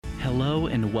Hello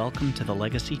and welcome to the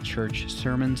Legacy Church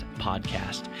Sermons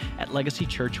Podcast. At Legacy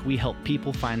Church, we help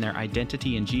people find their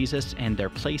identity in Jesus and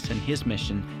their place in His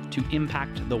mission to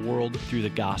impact the world through the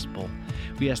gospel.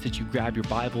 We ask that you grab your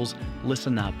Bibles,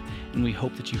 listen up, and we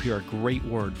hope that you hear a great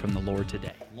word from the Lord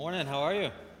today. Morning, how are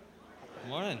you?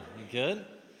 Morning, you good?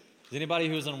 Is anybody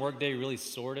who was on work day really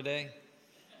sore today?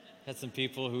 Had some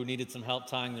people who needed some help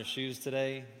tying their shoes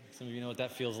today. Some of you know what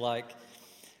that feels like.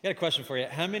 I got a question for you.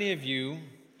 How many of you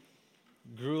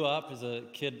grew up as a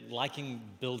kid liking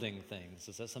building things?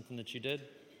 Is that something that you did?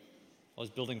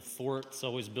 Always building forts,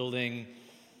 always building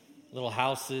little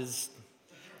houses.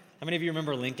 How many of you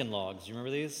remember Lincoln Logs? You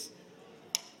remember these?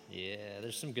 Yeah,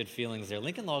 there's some good feelings there.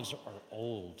 Lincoln Logs are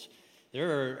old.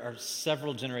 There are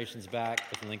several generations back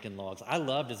with Lincoln Logs. I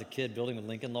loved as a kid building with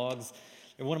Lincoln Logs.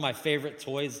 They're one of my favorite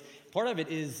toys. Part of it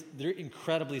is they're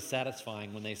incredibly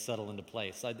satisfying when they settle into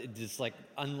place. It just like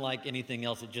unlike anything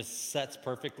else, it just sets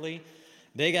perfectly.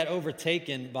 They got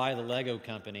overtaken by the Lego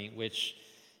company, which,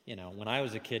 you know, when I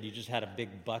was a kid, you just had a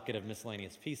big bucket of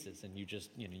miscellaneous pieces, and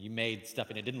you made stuff,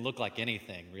 and it didn't look like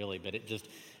anything, really, but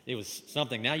it was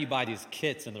something. Now you buy these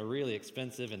kits, and they're really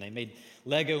expensive, and they made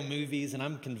Lego movies, and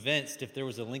I'm convinced if there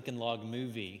was a Lincoln Log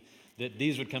movie, that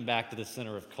these would come back to the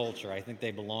center of culture. I think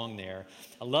they belong there.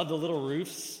 I love the little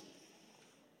roofs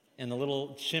and the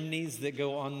little chimneys that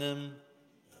go on them.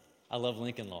 I love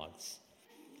Lincoln Logs.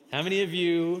 How many of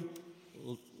you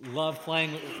love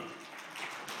playing with...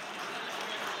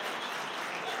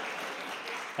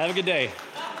 Have a good day.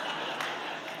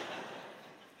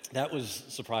 That was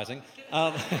surprising.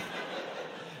 How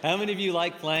many of you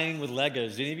like playing with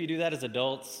Legos? Do any of you do that as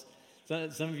adults?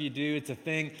 Some of you do. It's a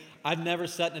thing. I've never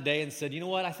sat in a day and said, you know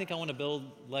what, I think I want to build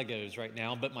Legos right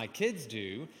now, but my kids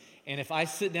do. And if I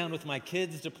sit down with my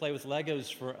kids to play with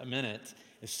Legos for a minute,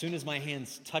 as soon as my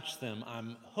hands touch them,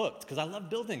 I'm hooked because I love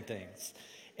building things.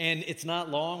 And it's not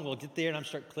long, we'll get there and I'm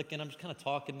start clicking, I'm just kind of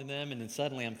talking to them, and then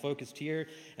suddenly I'm focused here,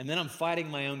 and then I'm fighting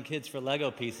my own kids for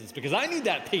Lego pieces because I need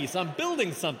that piece, I'm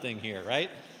building something here, right?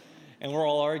 And we're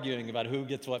all arguing about who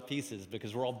gets what pieces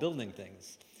because we're all building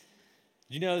things.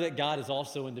 Did you know that God is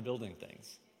also into building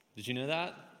things? Did you know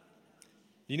that?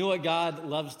 Do you know what God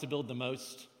loves to build the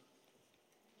most?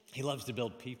 He loves to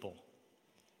build people.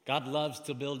 God loves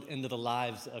to build into the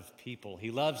lives of people.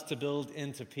 He loves to build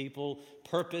into people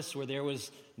purpose where there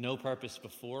was no purpose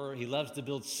before. He loves to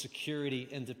build security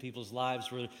into people's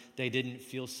lives where they didn't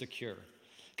feel secure.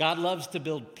 God loves to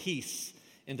build peace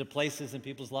into places in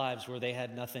people's lives where they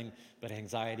had nothing but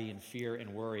anxiety and fear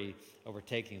and worry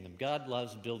overtaking them. God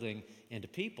loves building into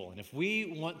people. And if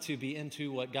we want to be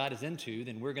into what God is into,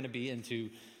 then we're going to be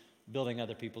into building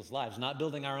other people's lives. Not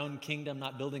building our own kingdom,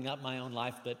 not building up my own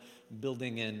life, but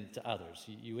building into others.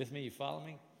 You with me? You follow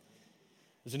me?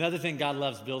 There's another thing God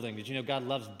loves building. Did you know God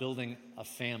loves building a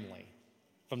family?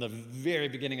 From the very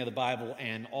beginning of the Bible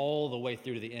and all the way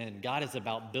through to the end, God is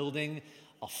about building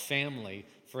a family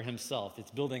for Himself.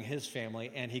 It's building His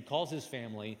family, and He calls His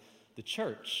family the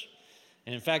church.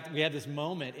 And in fact, we have this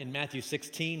moment in Matthew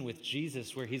 16 with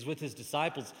Jesus where He's with His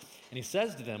disciples, and He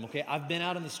says to them, okay, I've been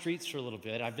out on the streets for a little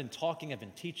bit. I've been talking, I've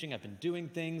been teaching, I've been doing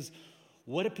things.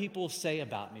 What do people say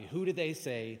about me? Who do they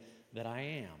say that I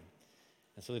am?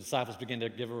 And so the disciples begin to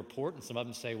give a report, and some of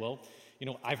them say, well, you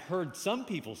know, I've heard some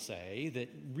people say that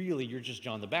really you're just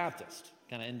John the Baptist,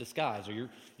 kind of in disguise, or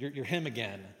you're him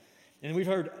again. And we've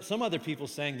heard some other people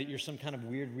saying that you're some kind of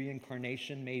weird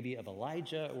reincarnation, maybe of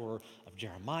Elijah or of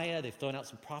Jeremiah. They've thrown out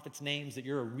some prophets' names, that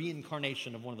you're a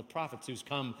reincarnation of one of the prophets who's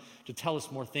come to tell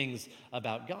us more things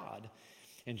about God.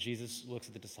 And Jesus looks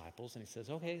at the disciples and He says,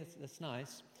 okay, that's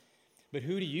nice. But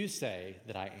who do you say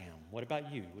that I am? What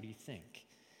about you? What do you think?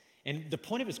 And the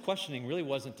point of His questioning really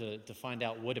wasn't to find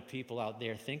out what do people out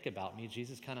there think about me.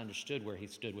 Jesus kind of understood where He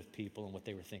stood with people and what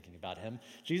they were thinking about Him.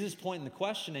 Jesus' point in the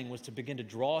questioning was to begin to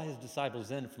draw His disciples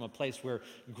in from a place where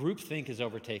groupthink is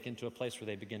overtaken to a place where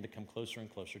they begin to come closer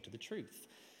and closer to the truth.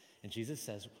 And Jesus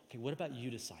says, okay, what about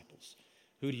you, disciples?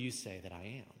 Who do you say that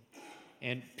I am?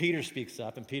 And Peter speaks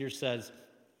up, and Peter says,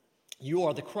 you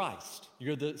are the Christ.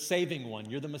 You're the saving one.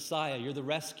 You're the Messiah. You're the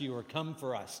rescuer. Come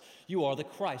for us. You are the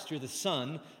Christ. You're the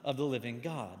Son of the living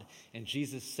God. And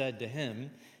Jesus said to him,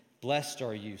 blessed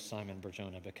are you, Simon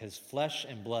Barjona, because flesh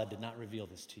and blood did not reveal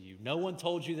this to you. No one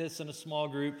told you this in a small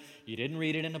group. You didn't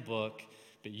read it in a book,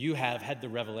 but you have had the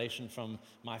revelation from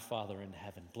my Father in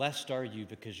heaven. Blessed are you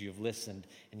because you have listened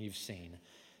and you've seen.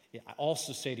 I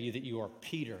also say to you that you are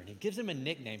Peter. And He gives him a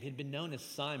nickname. He'd been known as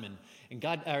Simon. And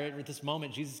God, at this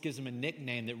moment, Jesus gives him a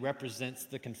nickname that represents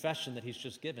the confession that He's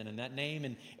just given. And that name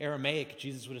in Aramaic,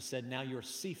 Jesus would have said, now you're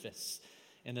Cephas.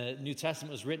 In the New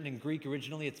Testament, it was written in Greek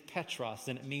originally. It's Petros,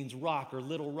 and it means rock or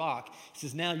little rock. He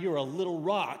says, now you're a little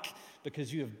rock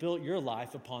because you have built your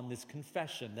life upon this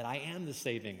confession that I am the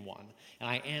saving one, and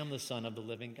I am the Son of the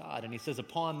living God. And he says,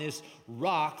 upon this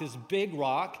rock, this big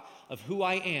rock of who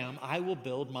I am, I will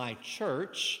build my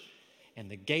church, and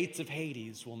the gates of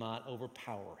Hades will not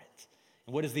overpower it.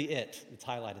 And what is the it that's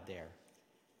highlighted there?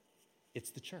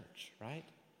 It's the church, right?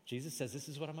 Jesus says, this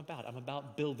is what I'm about. I'm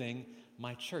about building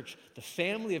my church. The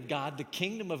family of God, the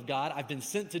kingdom of God. I've been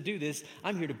sent to do this.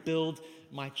 I'm here to build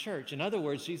my church. In other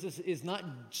words, Jesus is not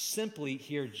simply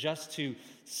here just to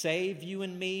save you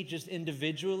and me just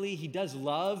individually. He does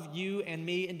love you and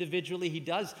me individually. He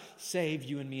does save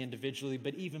you and me individually.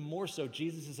 But even more so,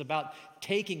 Jesus is about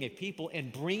taking a people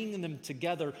and bringing them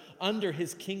together under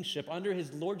his kingship, under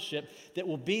his lordship, that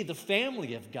will be the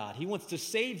family of God. He wants to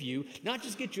save you, not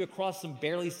just get you across some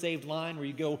barely saved line where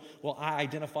you go, well, I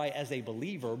identify as a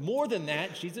believer. More than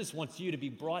that, Jesus wants you to be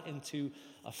brought into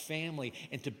a family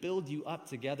and to build you up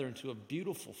together into a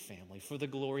beautiful family for the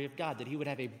glory of God, that he would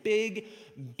have a big,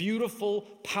 beautiful,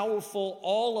 powerful,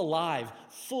 all alive,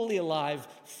 fully alive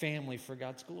family for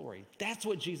God's glory. That's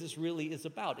what Jesus really is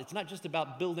about. It's not just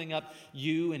about building up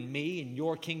you and me and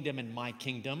your kingdom and my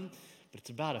kingdom, but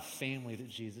it's about a family that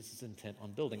Jesus is intent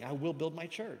on building. I will build my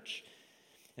church.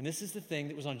 And this is the thing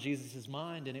that was on Jesus'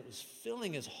 mind, and it was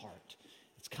filling his heart.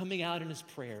 It's coming out in his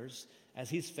prayers as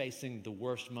he's facing the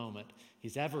worst moment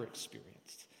he's ever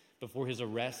experienced before his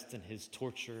arrest and his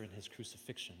torture and his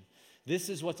crucifixion. This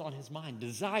is what's on his mind.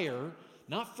 Desire,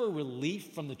 not for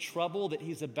relief from the trouble that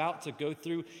he's about to go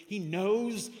through. He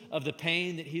knows of the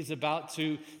pain that he's about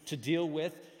to deal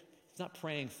with. He's not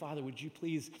praying, Father, would you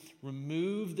please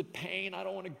remove the pain? I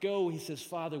don't want to go. He says,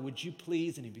 Father, would you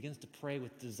please? And he begins to pray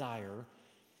with desire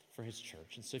for his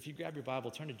church. And so if you grab your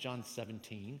Bible, turn to John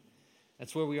 17.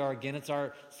 That's where we are again. It's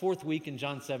our fourth week in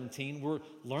John 17. We're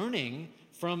learning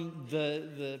from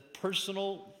the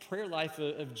personal prayer life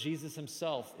of Jesus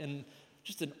himself in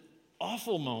just an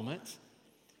awful moment.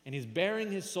 And he's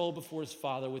bearing his soul before his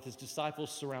Father with his disciples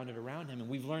surrounded around him. And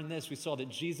we've learned this. We saw that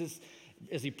Jesus,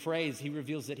 as he prays, he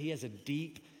reveals that he has a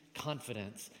deep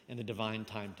confidence in the divine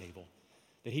timetable.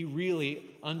 That he really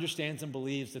understands and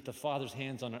believes that the Father's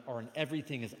hands are on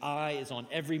everything. His eye is on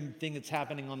everything that's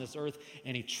happening on this earth,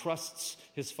 and he trusts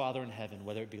his Father in heaven,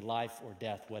 whether it be life or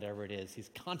death, whatever it is. He's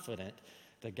confident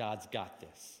that God's got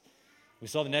this. We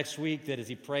saw the next week that as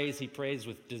he prays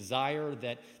with desire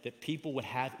that people would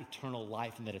have eternal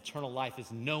life, and that eternal life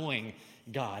is knowing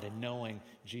God and knowing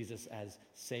Jesus as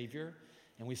Savior.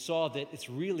 And we saw that it's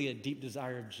really a deep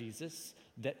desire of Jesus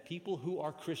that people who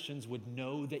are Christians would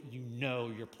know that you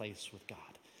know your place with God.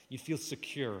 You feel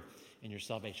secure in your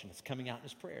salvation. It's coming out in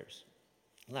his prayers.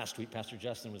 Last week, Pastor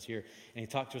Justin was here, and he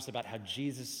talked to us about how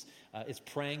Jesus is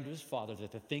praying to his Father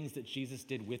that the things that Jesus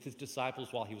did with his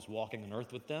disciples while he was walking on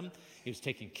earth with them, he was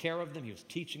taking care of them, he was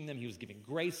teaching them, he was giving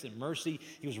grace and mercy,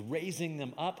 he was raising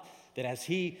them up, that as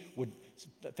he would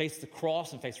face the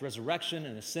cross and face resurrection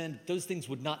and ascend, those things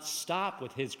would not stop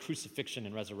with his crucifixion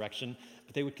and resurrection,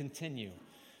 but they would continue.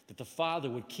 That the Father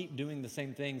would keep doing the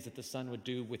same things that the Son would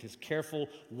do with his careful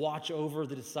watch over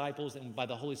the disciples, and by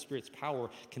the Holy Spirit's power,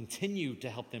 continue to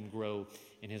help them grow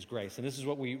in his grace. And this is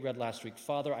what we read last week.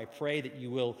 Father, I pray that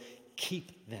you will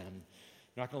keep them.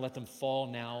 You're not going to let them fall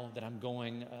now that I'm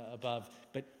going above,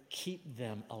 but keep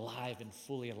them alive and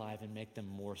fully alive and make them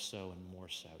more so and more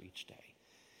so each day.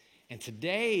 And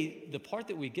today, the part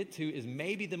that we get to is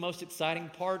maybe the most exciting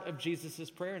part of Jesus'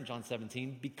 prayer in John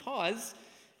 17, because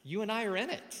you and I are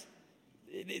in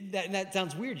it. That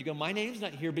sounds weird. You go, my name's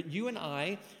not here, but you and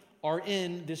I are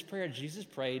in this prayer. Jesus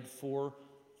prayed for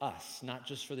us, not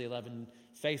just for the 11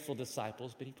 faithful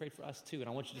disciples, but he prayed for us too. And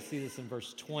I want you to see this in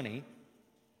verse 20.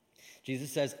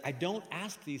 Jesus says, I don't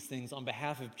ask these things on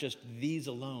behalf of just these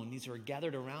alone, these who are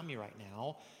gathered around me right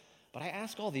now, but I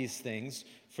ask all these things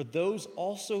for those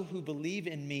also who believe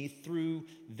in me through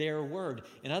their word.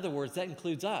 In other words, that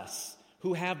includes us,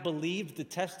 who have believed the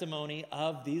testimony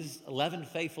of these 11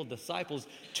 faithful disciples.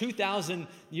 2,000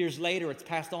 years later, it's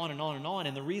passed on and on and on.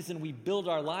 And the reason we build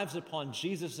our lives upon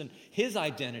Jesus and his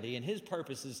identity and his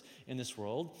purposes in this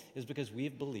world is because we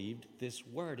have believed this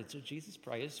word. And so Jesus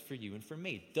prays for you and for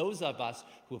me, those of us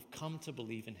who have come to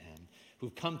believe in him,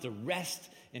 who've come to rest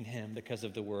in him because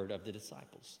of the word of the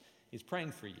disciples. He's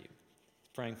praying for you.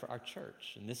 He's praying for our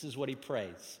church. And this is what he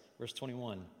prays. Verse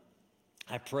 21,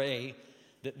 I pray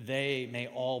that they may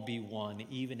all be one,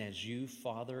 even as you,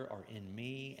 Father, are in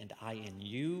me and I in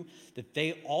you, that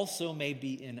they also may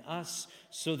be in us,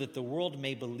 so that the world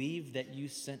may believe that you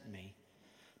sent me.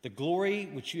 The glory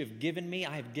which you have given me,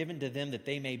 I have given to them, that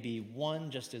they may be one,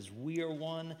 just as we are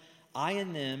one. I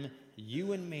in them,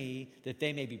 you and me, that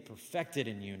they may be perfected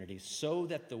in unity, so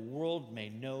that the world may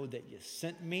know that you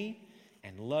sent me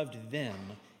and loved them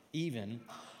even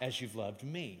as you've loved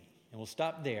me. And we'll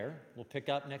stop there. We'll pick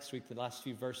up next week the last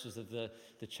few verses of the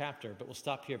chapter, but we'll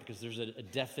stop here because there's a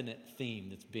definite theme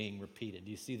that's being repeated.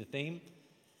 Do you see the theme?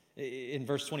 In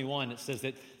verse 21, it says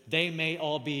that they may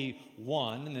all be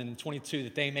one, and then in 22,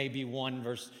 that they may be one.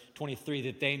 Verse 23,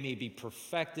 that they may be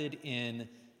perfected in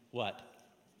what?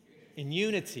 In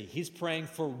unity. He's praying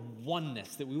for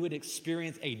oneness, that we would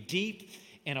experience a deep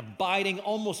and abiding,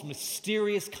 almost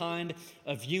mysterious kind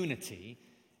of unity,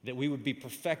 that we would be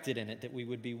perfected in it, that we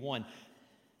would be one.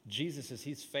 Jesus, as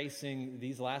he's facing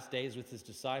these last days with his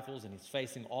disciples and he's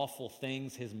facing awful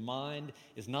things, his mind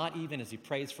is not even, as he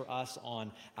prays for us,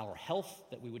 on our health,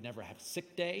 that we would never have a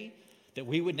sick day, that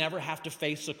we would never have to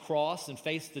face a cross and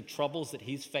face the troubles that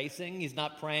he's facing. He's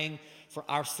not praying for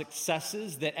our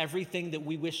successes, that everything that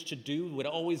we wish to do would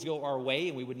always go our way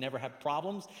and we would never have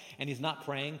problems. And he's not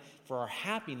praying for our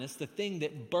happiness, the thing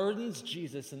that burdens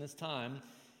Jesus in this time.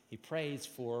 He prays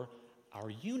for our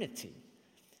unity.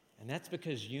 And that's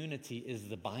because unity is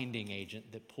the binding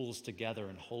agent that pulls together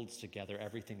and holds together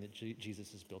everything that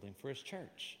Jesus is building for his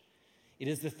church. It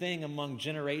is the thing among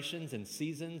generations and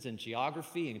seasons and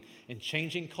geography and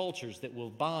changing cultures that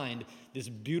will bind this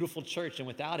beautiful church. And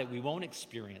without it, we won't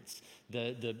experience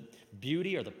the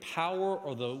beauty or the power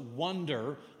or the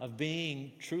wonder of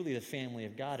being truly the family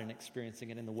of God and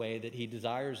experiencing it in the way that he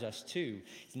desires us to.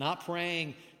 He's not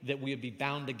praying that we would be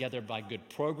bound together by good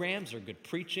programs or good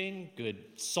preaching, good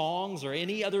songs, or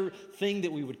any other thing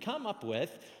that we would come up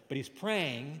with, but he's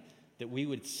praying that we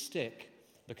would stick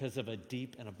because of a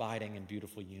deep and abiding and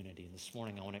beautiful unity. And this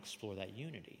morning I want to explore that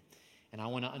unity. And I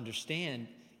want to understand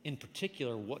in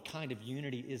particular what kind of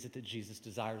unity is it that Jesus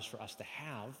desires for us to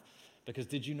have, because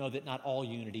did you know that not all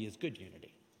unity is good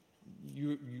unity?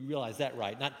 You realize that,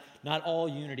 right? Not all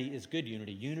unity is good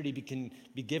unity. Unity can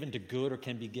be given to good or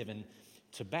can be given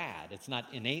to bad. It's not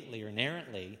innately or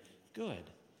inherently good.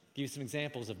 I'll give you some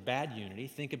examples of bad unity.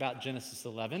 Think about Genesis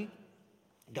 11.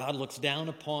 God looks down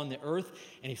upon the earth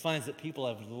and he finds that people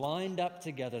have lined up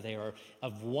together. They are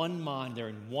of one mind. They're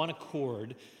in one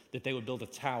accord that they would build a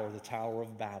tower, the Tower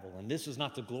of Babel. And this was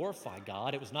not to glorify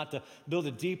God. It was not to build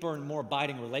a deeper and more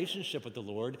abiding relationship with the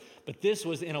Lord, but this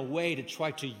was in a way to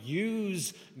try to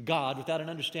use God without an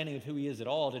understanding of who he is at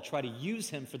all, to try to use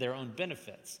him for their own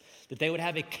benefits, that they would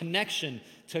have a connection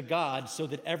to God so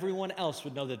that everyone else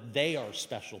would know that they are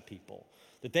special people,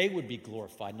 that they would be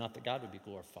glorified, not that God would be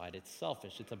glorified. It's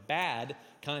selfish. It's a bad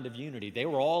kind of unity. They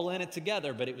were all in it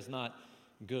together, but it was not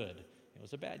good. It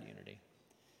was a bad unity.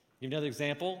 Give another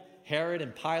example. Herod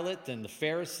and Pilate and the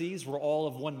Pharisees were all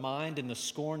of one mind in the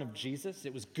scorn of Jesus.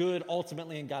 It was good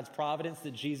ultimately in God's providence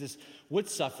that Jesus would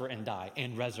suffer and die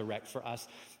and resurrect for us.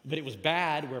 But it was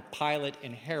bad where Pilate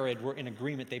and Herod were in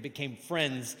agreement. They became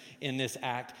friends in this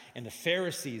act, and the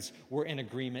Pharisees were in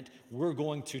agreement. We're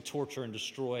going to torture and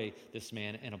destroy this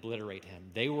man and obliterate him.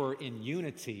 They were in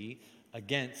unity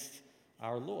against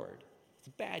our Lord. It's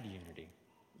a bad unity.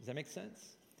 Does that make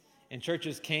sense? And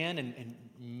churches can, and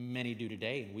many do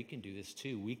today, and we can do this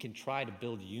too. We can try to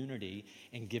build unity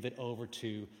and give it over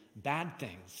to bad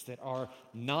things that are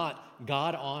not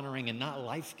God-honoring and not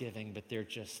life-giving, but they're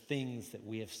just things that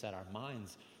we have set our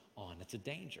minds on. It's a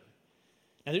danger.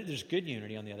 Now, there's good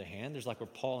unity, on the other hand. There's like where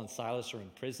Paul and Silas are in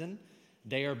prison.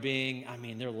 They are being,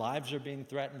 their lives are being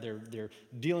threatened. They're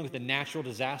dealing with a natural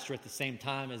disaster at the same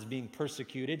time as being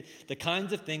persecuted. The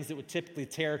kinds of things that would typically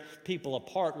tear people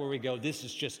apart, where we go, this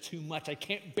is just too much. I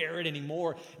can't bear it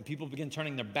anymore. And people begin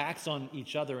turning their backs on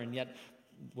each other. And yet,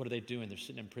 what are they doing? They're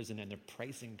sitting in prison and they're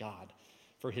praising God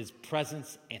for his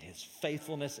presence and his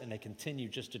faithfulness. And they continue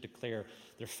just to declare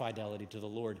their fidelity to the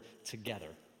Lord together,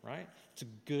 right? It's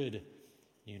a good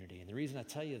unity. And the reason I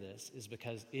tell you this is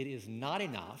because it is not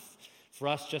enough for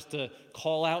us just to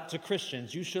call out to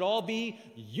Christians, you should all be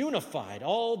unified,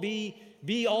 all be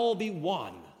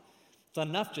one. It's not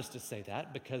enough just to say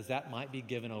that, because that might be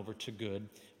given over to good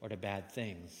or to bad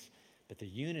things. But the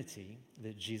unity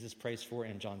that Jesus prays for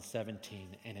in John 17,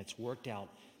 and it's worked out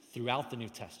throughout the New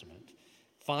Testament,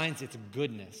 finds its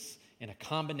goodness in a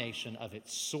combination of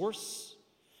its source,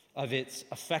 of its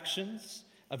affections,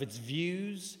 of its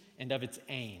views, and of its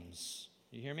aims.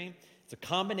 You hear me? It's a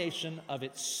combination of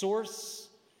its source,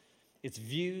 its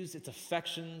views, its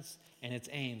affections, and its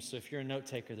aims. So if you're a note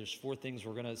taker, there's 4 things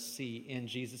we're going to see in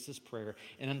Jesus' prayer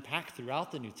and unpack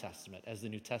throughout the New Testament as the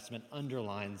New Testament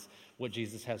underlines what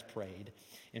Jesus has prayed.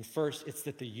 And first, it's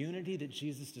that the unity that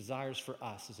Jesus desires for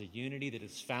us is a unity that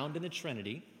is found in the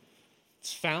Trinity.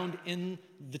 It's found in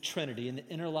the Trinity, in the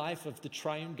inner life of the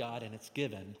triune God, and it's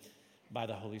given by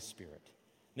the Holy Spirit.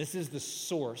 This is the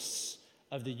source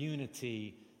of the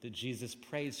unity that Jesus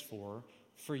prays for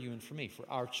you and for me, for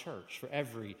our church, for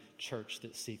every church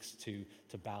that seeks to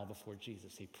bow before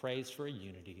Jesus. He prays for a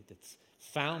unity that's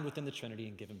found within the Trinity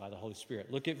and given by the Holy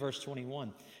Spirit. Look at verse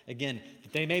 21. Again,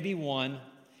 that they may be one,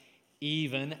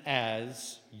 even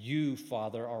as you,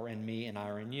 Father, are in me and I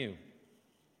are in you.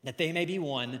 That they may be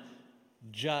one,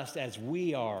 just as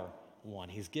we are one.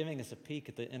 He's giving us a peek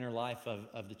at the inner life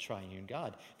of the triune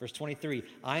God. Verse 23,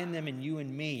 I in them and you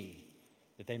in me,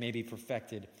 that they may be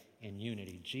perfected in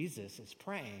unity. Jesus is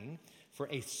praying for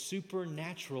a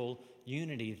supernatural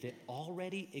unity that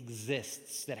already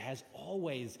exists, that has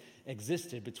always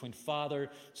existed between Father,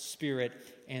 Spirit,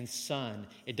 and Son.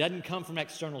 It doesn't come from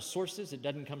external sources. It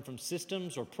doesn't come from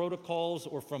systems or protocols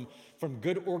or from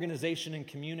good organization and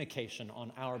communication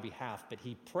on our behalf. But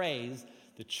he prays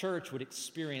the church would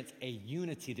experience a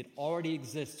unity that already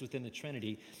exists within the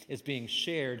Trinity is being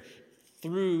shared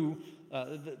through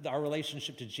our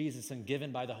relationship to Jesus and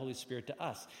given by the Holy Spirit to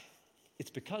us. It's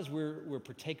because we're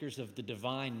partakers of the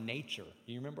divine nature.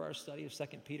 Do you remember our study of 2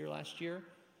 Peter last year?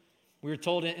 We were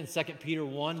told in 2 Peter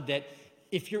 1 that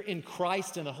if you're in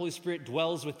Christ and the Holy Spirit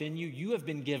dwells within you, you have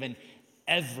been given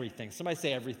everything. Somebody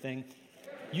say everything.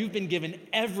 You've been given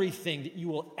everything that you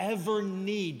will ever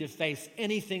need to face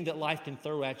anything that life can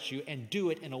throw at you, and do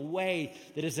it in a way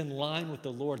that is in line with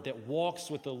the Lord, that walks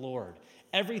with the Lord.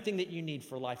 Everything that you need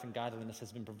for life and godliness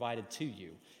has been provided to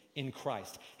you in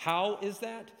Christ. How is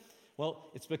that? Well,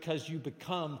 it's because you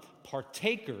become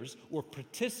partakers or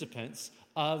participants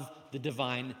of the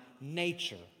divine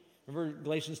nature. Remember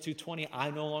Galatians 2:20,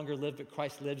 I no longer live, but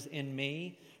Christ lives in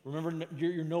me. Remember,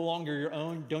 you're no longer your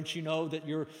own. Don't you know that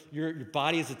your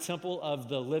body is a temple of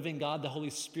the living God, the Holy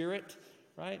Spirit,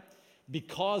 right?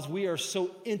 Because we are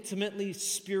so intimately,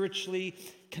 spiritually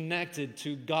connected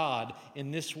to God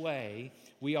in this way,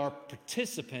 we are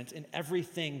participants in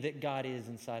everything that God is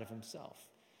inside of himself.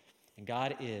 And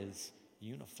God is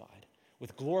unified,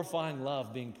 with glorifying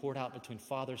love being poured out between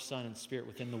Father, Son, and Spirit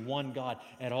within the one God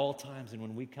at all times. And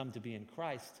when we come to be in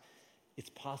Christ, it's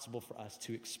possible for us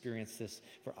to experience this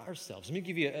for ourselves. Let me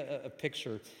give you a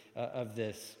picture of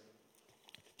this.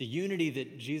 The unity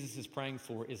that Jesus is praying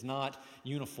for is not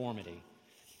uniformity.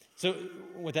 So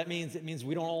what that means, it means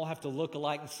we don't all have to look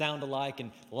alike and sound alike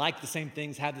and like the same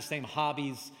things, have the same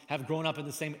hobbies, have grown up in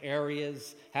the same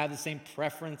areas, have the same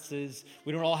preferences.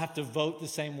 We don't all have to vote the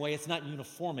same way. It's not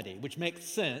uniformity, which makes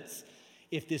sense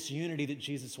if this unity that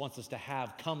Jesus wants us to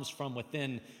have comes from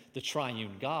within the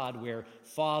triune God, where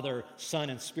Father,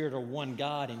 Son, and Spirit are one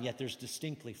God, and yet there's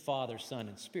distinctly Father, Son,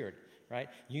 and Spirit, right?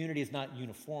 Unity is not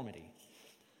uniformity.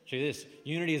 Show you this.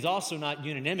 Unity is also not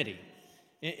unanimity.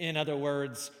 In other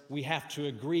words, we have to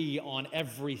agree on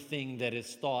everything that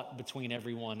is thought between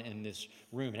everyone in this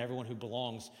room and everyone who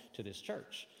belongs to this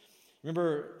church.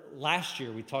 Remember last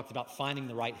year we talked about finding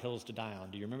the right hills to die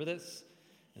on. Do you remember this?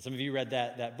 And some of you read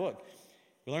that book.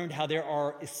 We learned how there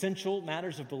are essential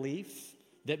matters of belief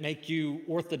that make you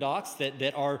orthodox,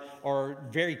 that are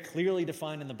very clearly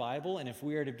defined in the Bible. And if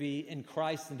we are to be in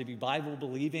Christ and to be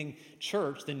Bible-believing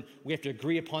church, then we have to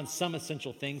agree upon some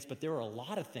essential things. But there are a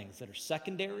lot of things that are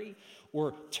secondary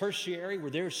or tertiary,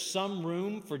 where there's some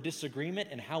room for disagreement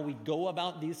in how we go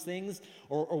about these things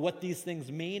or what these things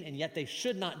mean, and yet they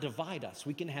should not divide us.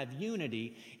 We can have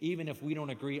unity even if we don't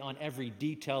agree on every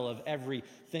detail of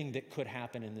everything that could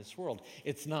happen in this world.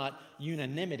 It's not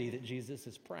unanimity that Jesus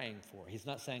is praying for. He's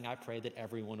not saying, I pray that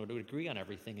everyone would agree on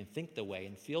everything and think the way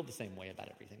and feel the same way about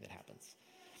everything that happens.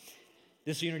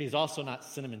 This unity is also not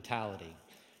sentimentality,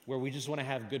 where we just want to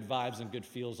have good vibes and good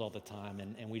feels all the time,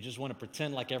 and we just want to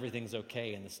pretend like everything's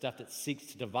okay, and the stuff that seeks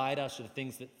to divide us or the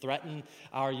things that threaten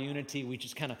our unity, we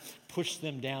just kind of push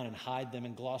them down and hide them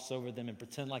and gloss over them and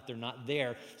pretend like they're not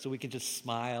there, so we can just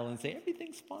smile and say,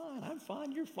 everything's fine, I'm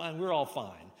fine, you're fine, we're all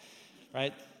fine,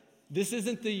 right? This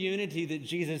isn't the unity that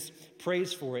Jesus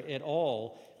prays for at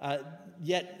all,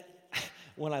 yet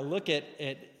when I look at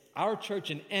our church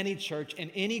and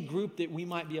any group that we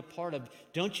might be a part of,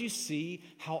 don't you see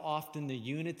how often the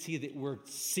unity that we're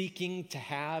seeking to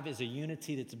have is a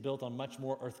unity that's built on much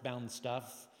more earthbound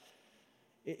stuff?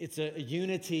 It's a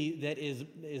unity that is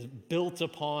built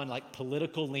upon like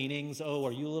political leanings. Oh,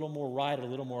 are you a little more right or a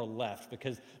little more left?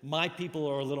 Because my people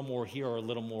are a little more here or a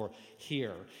little more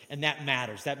here. And that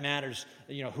matters. That matters,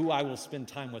 who I will spend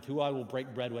time with, who I will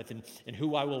break bread with, and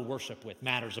who I will worship with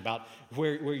matters about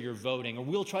where you're voting. Or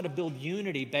we'll try to build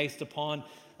unity based upon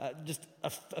just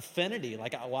affinity,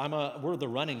 like we're the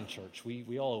running church. We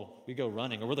go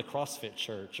running, or we're the CrossFit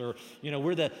church, or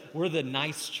we're the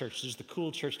nice church. There's the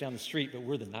cool church down the street, but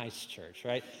we're the nice church,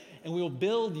 right? and we will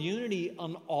build unity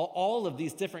on all of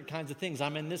these different kinds of things.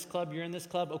 I'm in this club, you're in this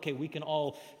club. Okay, we can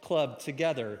all club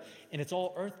together. And it's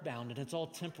all earthbound and it's all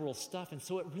temporal stuff. And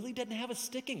so it really doesn't have a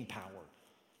sticking power.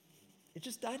 It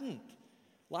just doesn't.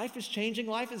 Life is changing,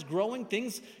 life is growing,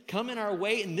 things come in our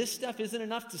way, and this stuff isn't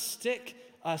enough to stick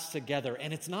us together.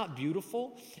 And it's not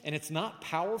beautiful, and it's not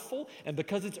powerful, and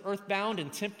because it's earthbound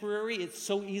and temporary, it's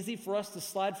so easy for us to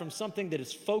slide from something that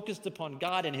is focused upon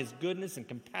God and His goodness and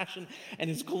compassion and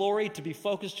His glory to be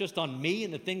focused just on me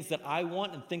and the things that I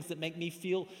want and things that make me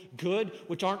feel good,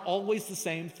 which aren't always the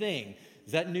same thing.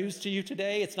 Is that news to you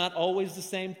today? It's not always the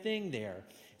same thing there.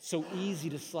 So easy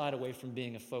to slide away from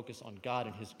being a focus on God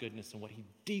and His goodness and what He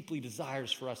deeply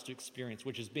desires for us to experience,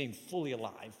 which is being fully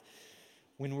alive,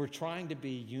 when we're trying to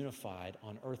be unified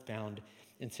on earthbound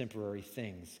and temporary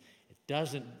things. It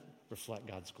doesn't reflect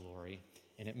God's glory,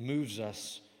 and it moves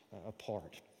us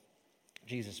apart.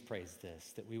 Jesus prays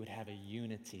this, that we would have a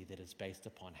unity that is based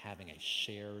upon having a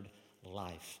shared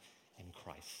life in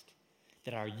Christ.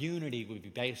 That our unity would be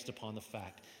based upon the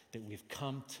fact that we've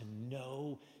come to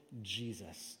know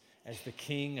Jesus as the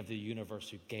King of the universe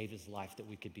who gave His life that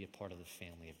we could be a part of the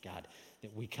family of God,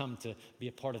 that we come to be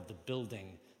a part of the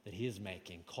building that He is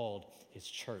making called His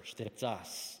church, that it's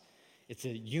us. It's a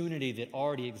unity that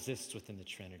already exists within the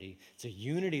Trinity. It's a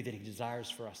unity that He desires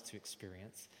for us to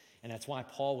experience. And that's why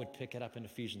Paul would pick it up in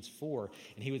Ephesians 4,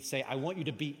 and he would say, I want you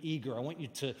to be eager. I want you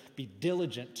to be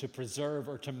diligent to preserve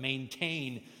or to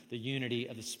maintain the unity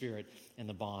of the Spirit and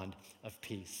the bond of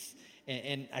peace.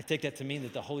 And I take that to mean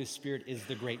that the Holy Spirit is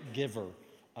the great giver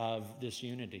of this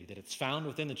unity, that it's found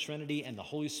within the Trinity, and the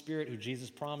Holy Spirit, who Jesus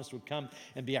promised would come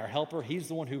and be our helper, He's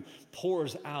the one who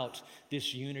pours out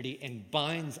this unity and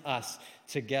binds us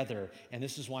together. And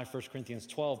this is why 1 Corinthians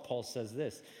 12, Paul says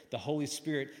this, the Holy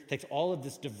Spirit takes all of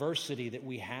this diversity that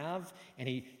we have and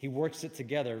he works it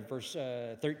together. Verse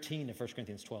 13 of 1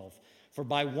 Corinthians 12. For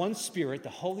by one Spirit, the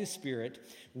Holy Spirit,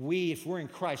 we, if we're in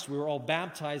Christ, we were all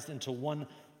baptized into one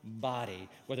body,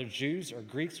 whether Jews or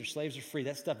Greeks or slaves or free.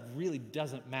 That stuff really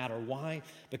doesn't matter. Why?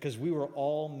 Because we were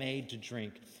all made to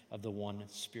drink of the one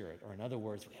Spirit. Or in other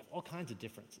words, we have all kinds of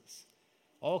differences,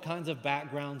 all kinds of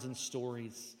backgrounds and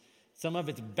stories. Some of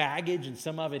it's baggage and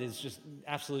some of it is just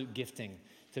absolute gifting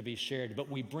to be shared. But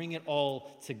we bring it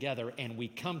all together, and we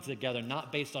come together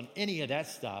not based on any of that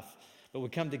stuff, but we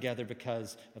come together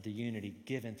because of the unity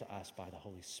given to us by the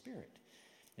Holy Spirit.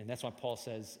 And that's why Paul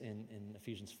says in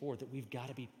Ephesians 4 that we've got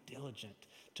to be diligent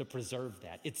to preserve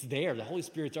that. It's there. The Holy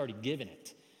Spirit's already given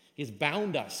it. He's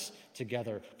bound us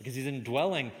together because He's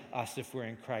indwelling us if we're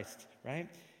in Christ, right?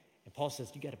 And Paul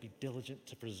says you got to be diligent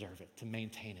to preserve it, to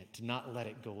maintain it, to not let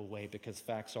it go away, because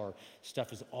facts are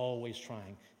stuff is always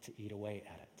trying to eat away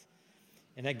at it.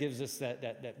 And that gives us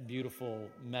that beautiful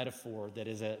metaphor that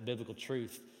is a biblical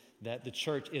truth, that the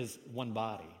church is one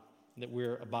body, that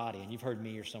we're a body. And you've heard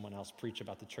me or someone else preach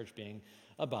about the church being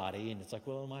a body, and it's like,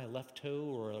 well, am I a left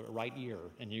toe or a right ear?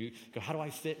 And you go, how do I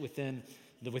fit within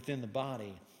the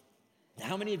body?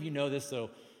 How many of you know this, though,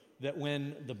 that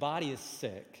when the body is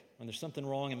sick, when there's something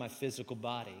wrong in my physical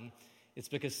body, it's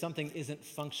because something isn't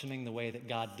functioning the way that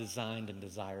God designed and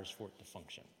desires for it to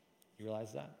function? You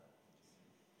realize that?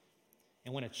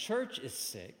 And when a church is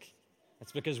sick,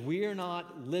 it's because we are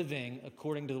not living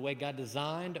according to the way God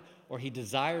designed or He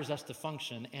desires us to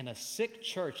function. And a sick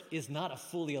church is not a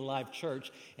fully alive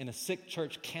church, and a sick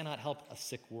church cannot help a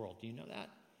sick world. Do you know that?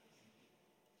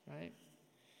 Right?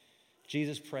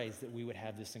 Jesus prays that we would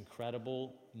have this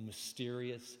incredible,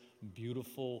 mysterious,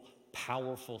 beautiful,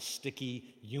 powerful,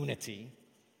 sticky unity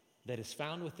that is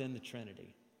found within the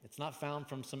Trinity. It's not found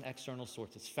from some external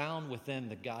source. It's found within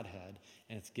the Godhead,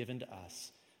 and it's given to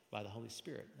us by the Holy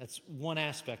Spirit. That's one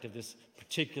aspect of this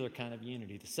particular kind of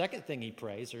unity. The second thing he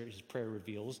prays, or his prayer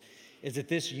reveals, is that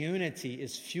this unity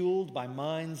is fueled by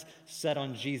minds set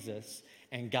on Jesus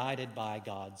and guided by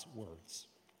God's words.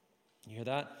 You hear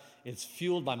that? It's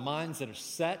fueled by minds that are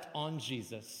set on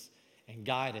Jesus and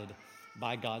guided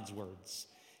by God's words.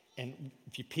 And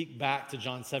if you peek back to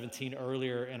John 17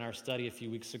 earlier in our study a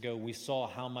few weeks ago, we saw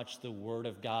how much the Word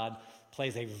of God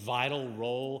plays a vital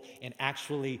role in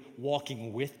actually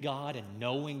walking with God and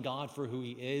knowing God for who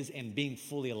He is and being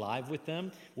fully alive with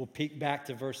Him. We'll peek back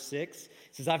to verse 6. It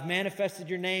says, I've manifested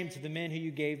your name to the men who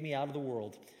you gave me out of the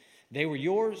world. They were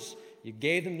yours. You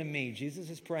gave them to me. Jesus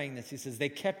is praying this. He says, they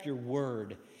kept your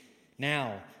word.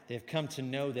 Now they have come to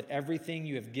know that everything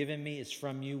you have given me is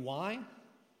from you. Why?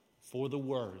 For the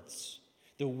words.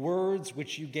 The words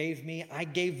which you gave me, I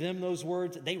gave them those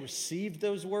words. They received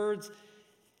those words.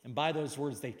 And by those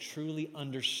words, they truly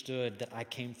understood that I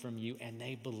came from you, and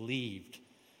they believed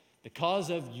Because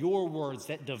of your words,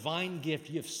 that divine gift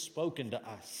you have spoken to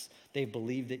us, they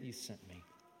believe that you sent me.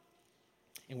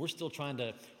 And we're still trying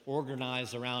to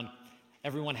organize around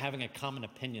everyone having a common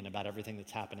opinion about everything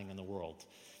that's happening in the world.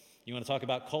 You want to talk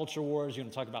about culture wars, you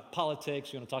want to talk about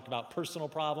politics, you want to talk about personal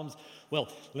problems. Well,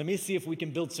 let me see if we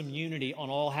can build some unity on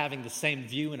all having the same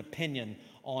view and opinion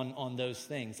on those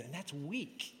things. And that's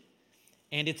weak.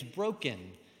 And it's broken.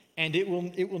 And it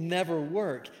will never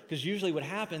work. Because usually what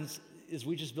happens is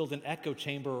we just build an echo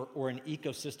chamber or an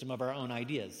ecosystem of our own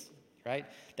ideas, right?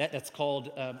 That's called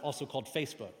also called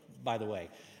Facebook, by the way.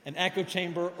 An echo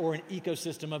chamber or an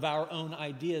ecosystem of our own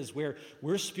ideas where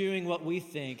we're spewing what we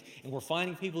think and we're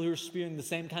finding people who are spewing the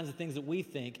same kinds of things that we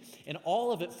think, and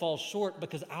all of it falls short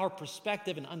because our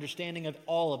perspective and understanding of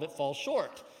all of it falls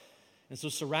short. And so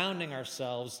surrounding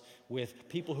ourselves with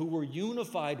people who we're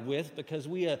unified with because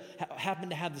we happen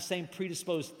to have the same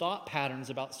predisposed thought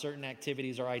patterns about certain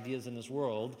activities or ideas in this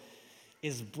world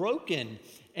is broken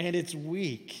and it's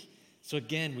weak. So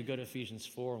again, we go to Ephesians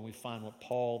 4 and we find what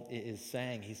Paul is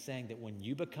saying. He's saying that when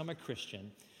you become a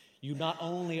Christian, you not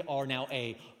only are now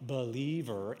a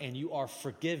believer and you are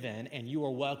forgiven and you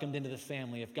are welcomed into the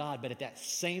family of God, but at that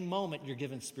same moment, you're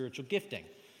given spiritual gifting.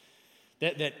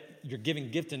 That you're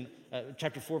giving gift in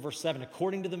chapter 4, verse 7.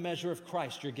 According to the measure of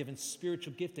Christ, you're given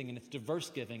spiritual gifting, and it's diverse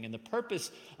giving. And the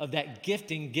purpose of that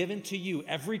gifting given to you,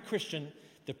 every Christian,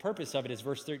 the purpose of it is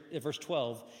verse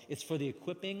 12. It's for the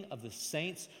equipping of the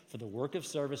saints for the work of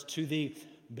service to the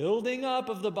building up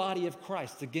of the body of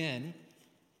Christ. Again,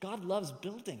 God loves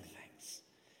building things.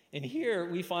 And here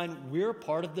we find we're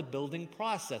part of the building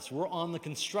process. We're on the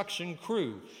construction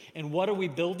crew. And what are we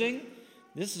building?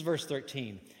 This is verse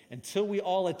 13. Until we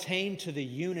all attain to the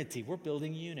unity. We're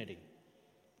building unity.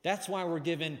 That's why we're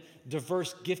given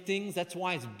diverse giftings. That's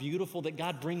why it's beautiful that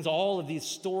God brings all of these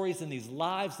stories and these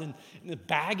lives and the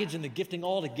baggage and the gifting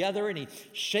all together, and he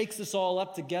shakes us all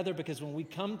up together, because when we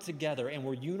come together and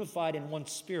we're unified in one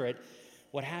spirit,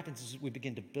 what happens is we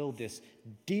begin to build this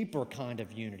deeper kind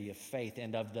of unity of faith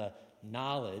and of the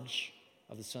knowledge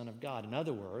of the Son of God. In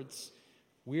other words,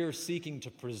 we are seeking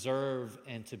to preserve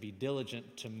and to be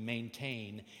diligent to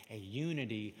maintain a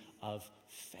unity of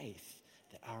faith,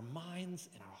 that our minds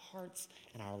and our hearts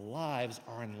and our lives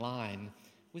are in line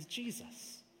with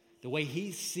Jesus. The way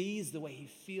he sees, the way he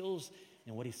feels,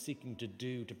 and what he's seeking to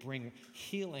do to bring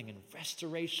healing and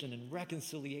restoration and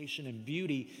reconciliation and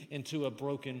beauty into a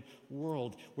broken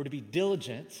world. We're to be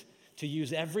diligent to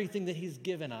use everything that he's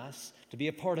given us to be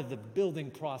a part of the building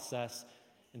process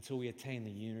until we attain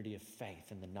the unity of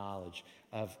faith and the knowledge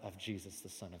of Jesus, the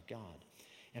Son of God.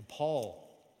 And Paul,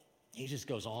 he just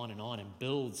goes on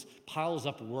and piles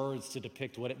up words to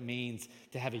depict what it means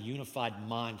to have a unified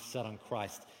mind set on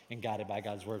Christ and guided by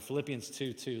God's word. Philippians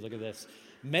 2:2, look at this.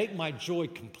 Make my joy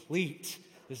complete.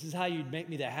 This is how you'd make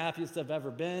me the happiest I've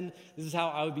ever been. This is how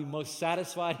I would be most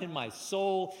satisfied in my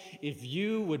soul if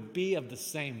you would be of the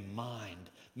same mind,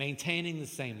 maintaining the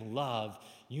same love,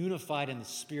 unified in the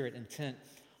spirit, intent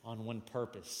on one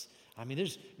purpose. I mean,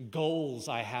 there's goals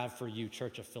I have for you,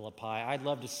 Church of Philippi. I'd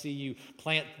love to see you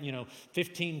plant,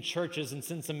 15 churches and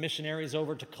send some missionaries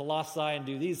over to Colossae and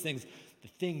do these things. The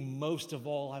thing most of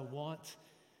all I want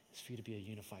is for you to be a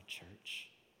unified church.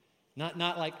 Not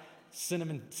like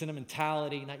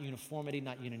sentimentality, not uniformity,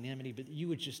 not unanimity, but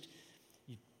you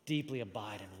deeply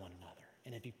abide in one another.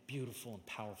 And it'd be beautiful and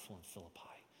powerful in Philippi.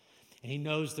 And he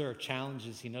knows there are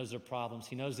challenges. He knows there are problems.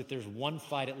 He knows that there's one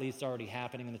fight at least already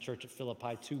happening in the church at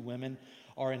Philippi. 2 women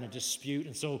are in a dispute.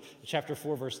 And so chapter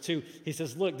 4, verse 2, he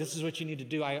says, look, this is what you need to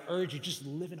do. I urge you, just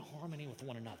live in harmony with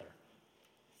one another.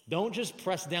 Don't just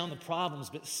press down the problems,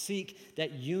 but seek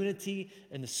that unity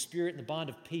and the spirit and the bond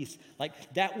of peace. Like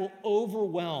that will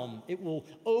overwhelm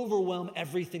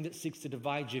everything that seeks to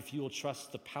divide you if you will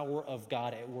trust the power of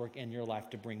God at work in your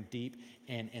life to bring deep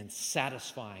and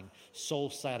satisfying,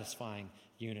 soul-satisfying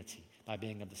unity by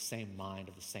being of the same mind,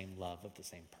 of the same love, of the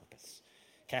same purpose.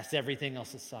 Cast everything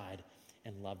else aside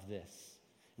and love this.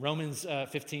 Romans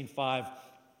 15:5.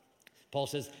 Paul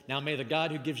says, now may the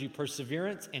God who gives you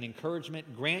perseverance and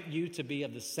encouragement grant you to be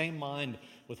of the same mind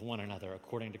with one another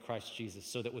according to Christ Jesus,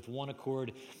 so that with one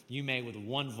accord you may with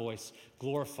one voice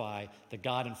glorify the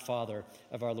God and Father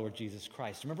of our Lord Jesus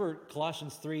Christ. Remember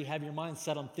Colossians 3, have your mind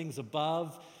set on things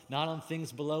above, not on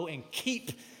things below, and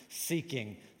keep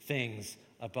seeking things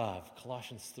above.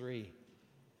 Colossians 3.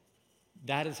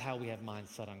 That is how we have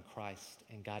minds set on Christ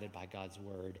and guided by God's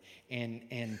word. And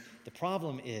the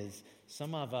problem is,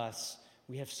 some of us,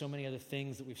 we have so many other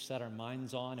things that we've set our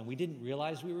minds on, and we didn't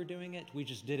realize we were doing it. We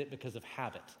just did it because of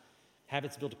habit.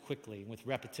 Habits build quickly. With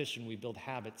repetition, we build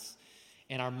habits.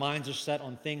 and our minds are set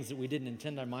on things that we didn't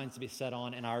intend our minds to be set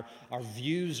on, and our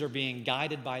views are being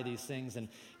guided by these things, and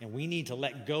we need to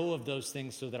let go of those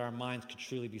things so that our minds could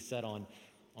truly be set on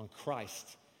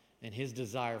Christ and his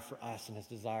desire for us and his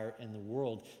desire in the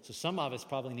world. So some of us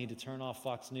probably need to turn off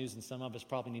Fox News, and some of us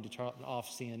probably need to turn off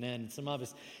CNN, and some of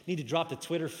us need to drop the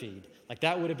Twitter feed. Like,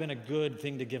 that would have been a good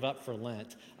thing to give up for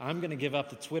Lent. I'm going to give up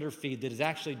the Twitter feed that is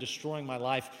actually destroying my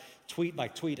life tweet by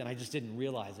tweet, and I just didn't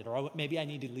realize it. Or maybe I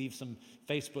need to leave some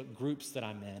Facebook groups that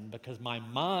I'm in because my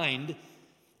mind,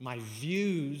 my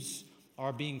views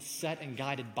are being set and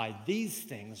guided by these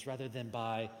things rather than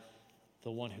by the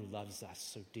one who loves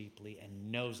us so deeply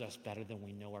and knows us better than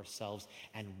we know ourselves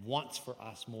and wants for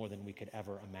us more than we could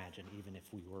ever imagine, even if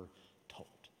we were told.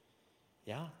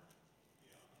 Yeah?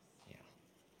 Yeah.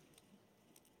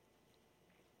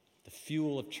 The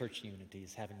fuel of church unity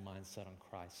is having minds set on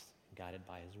Christ, guided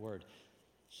by his word.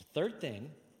 So the third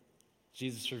thing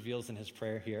Jesus reveals in his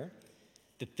prayer here,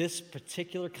 that this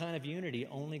particular kind of unity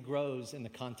only grows in the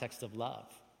context of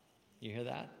love. You hear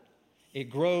that? It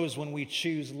grows when we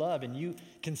choose love. And you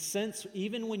can sense,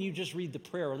 even when you just read the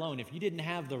prayer alone, if you didn't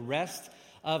have the rest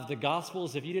of the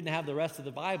Gospels, if you didn't have the rest of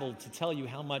the Bible to tell you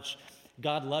how much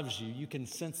God loves you, you can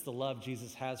sense the love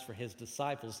Jesus has for his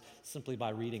disciples simply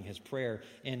by reading his prayer.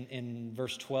 In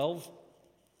verse 12,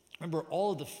 remember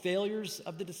all of the failures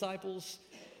of the disciples?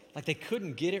 Like, they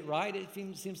couldn't get it right. It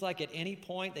seems like at any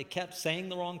point they kept saying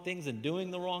the wrong things and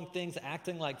doing the wrong things,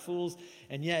 acting like fools.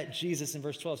 And yet Jesus in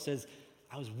verse 12 says,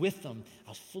 I was with them.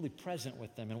 I was fully present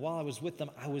with them. And while I was with them,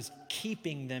 I was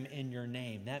keeping them in your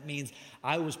name. That means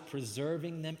I was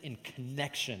preserving them in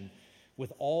connection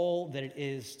with all that it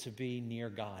is to be near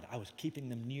God. I was keeping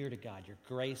them near to God. Your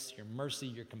grace, your mercy,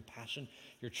 your compassion,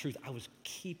 your truth. I was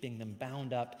keeping them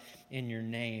bound up in your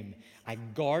name. I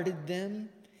guarded them,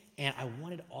 and I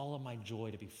wanted all of my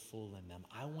joy to be full in them.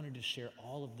 I wanted to share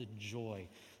all of the joy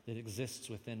that exists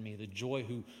within me, the joy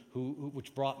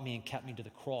which brought me and kept me to the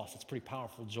cross. It's pretty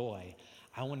powerful joy.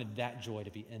 I wanted that joy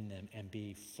to be in them and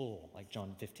be full, like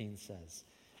John 15 says.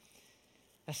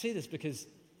 I say this because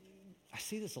I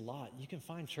see this a lot. You can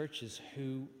find churches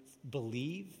who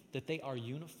believe that they are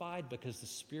unified because the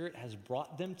Spirit has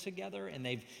brought them together and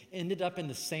they've ended up in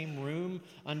the same room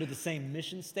under the same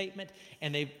mission statement,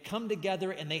 and they've come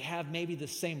together and they have maybe the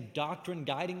same doctrine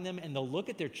guiding them, and they'll look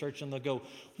at their church and they'll go,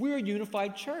 we're a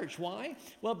unified church. Why?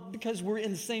 Well, because we're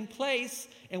in the same place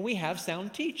and we have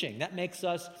sound teaching. That makes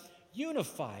us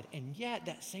unified. And yet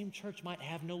that same church might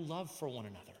have no love for one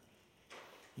another,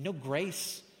 no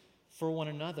grace for one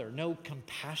another, no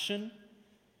compassion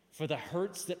for the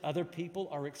hurts that other people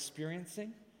are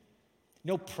experiencing,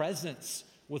 no presence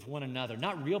with one another,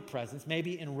 not real presence,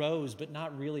 maybe in rows, but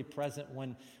not really present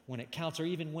when it counts, or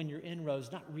even when you're in rows,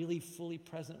 not really fully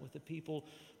present with the people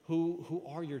who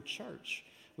are your church.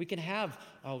 We can have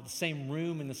the same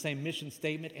room and the same mission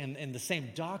statement and the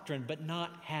same doctrine, but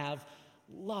not have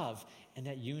love. And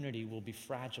that unity will be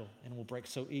fragile and will break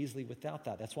so easily without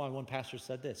that. That's why one pastor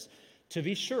said this, to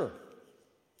be sure,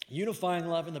 unifying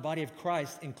love in the body of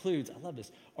Christ includes, I love this,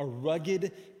 a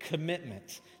rugged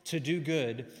commitment to do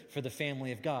good for the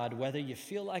family of God, whether you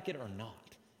feel like it or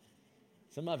not.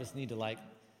 Some of us need to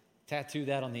tattoo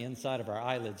that on the inside of our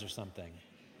eyelids or something.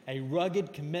 A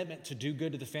rugged commitment to do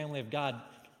good to the family of God.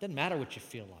 Doesn't matter what you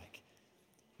feel like.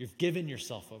 You've given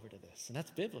yourself over to this, and that's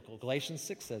biblical. Galatians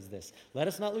 6 says this, let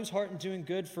us not lose heart in doing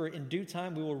good, for in due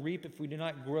time we will reap if we do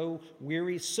not grow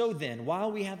weary. So then,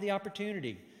 while we have the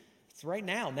opportunity, it's right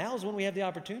now. Now is when we have the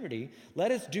opportunity.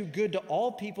 Let us do good to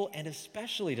all people, and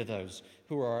especially to those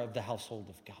who are of the household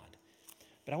of God.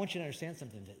 But I want you to understand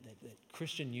something, that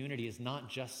Christian unity is not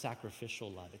just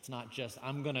sacrificial love. It's not just,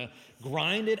 I'm going to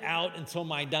grind it out until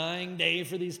my dying day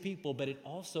for these people, but it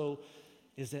also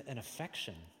is an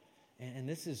affection. And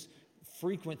this is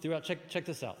frequent throughout. Check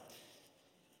this out.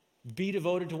 Be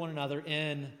devoted to one another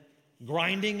in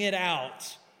grinding it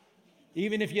out,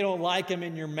 even if you don't like them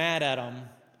and you're mad at them,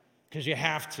 because you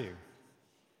have to.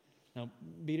 Now,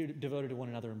 be devoted to one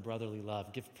another in brotherly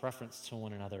love. Give preference to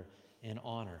one another in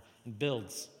honor. And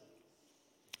builds.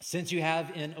 Since you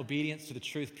have, in obedience to the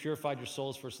truth, purified your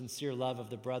souls for sincere love of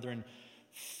the brethren,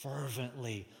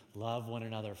 fervently love one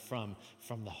another from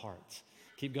the heart.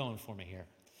 Keep going for me here.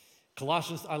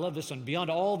 Colossians, I love this one. Beyond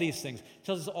all these things,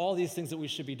 tells us all these things that we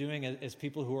should be doing as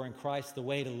people who are in Christ, the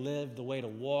way to live, the way to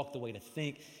walk, the way to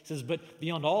think. It says, but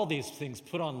beyond all these things,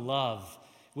 put on love,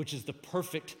 which is the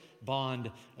perfect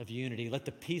bond of unity. Let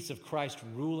the peace of Christ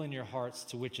rule in your hearts,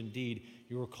 to which indeed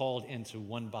you were called into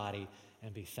one body,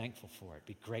 and be thankful for it.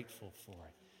 Be grateful for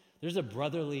it. There's a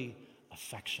brotherly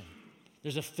affection.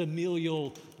 There's a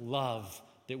familial love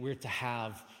that we're to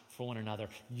have for one another.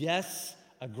 Yes,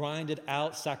 a grinded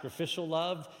out sacrificial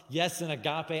love. Yes, in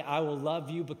agape, I will love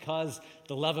you because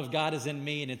the love of God is in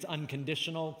me and it's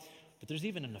unconditional. But there's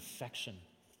even an affection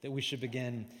that we should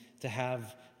begin to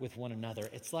have with one another.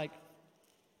 It's like,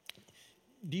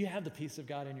 do you have the peace of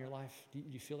God in your life? Do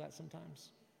you feel that sometimes?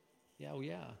 Yeah, oh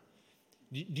yeah.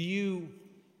 Do you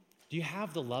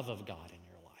have the love of God in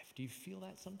your life? Do you feel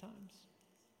that sometimes?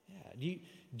 Yeah.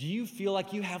 Do you feel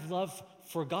like you have love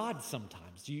for God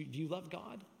sometimes? Do you love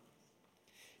God?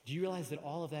 Do you realize that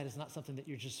all of that is not something that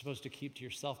you're just supposed to keep to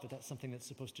yourself, but that's something that's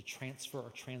supposed to transfer or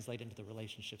translate into the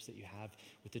relationships that you have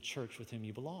with the church with whom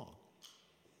you belong?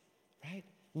 Right?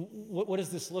 What does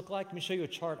this look like? Let me show you a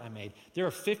chart I made. There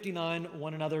are 59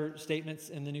 one another statements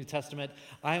in the New Testament.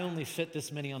 I only fit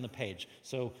this many on the page,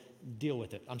 so deal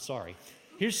with it. I'm sorry.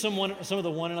 Here's some of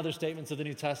the one another statements of the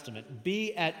New Testament.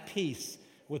 Be at peace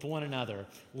with one another.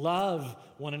 Love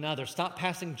one another. Stop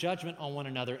passing judgment on one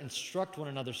another. Instruct one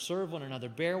another. Serve one another.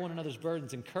 Bear one another's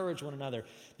burdens. Encourage one another.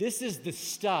 This is the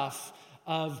stuff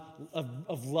of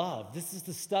love. This is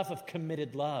the stuff of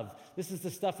committed love. This is the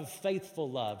stuff of faithful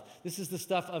love. This is the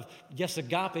stuff of, yes,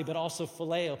 agape, but also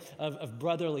phileo, of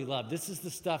brotherly love. This is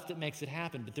the stuff that makes it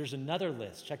happen. But there's another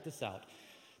list. Check this out.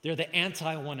 They're the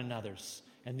anti-one another's.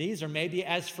 And these are maybe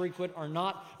as frequent or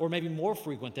not, or maybe more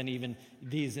frequent than even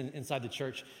these inside the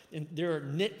church. And they're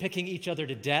nitpicking each other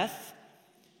to death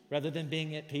rather than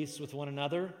being at peace with one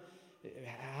another.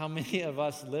 How many of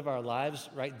us live our lives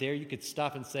right there? You could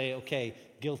stop and say, okay,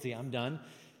 guilty, I'm done.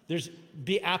 There's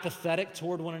be apathetic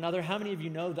toward one another. How many of you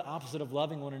know the opposite of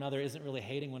loving one another isn't really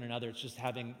hating one another? It's just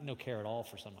having no care at all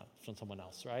for someone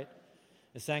else, right?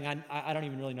 It's saying, I don't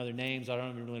even really know their names. I don't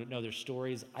even really know their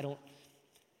stories.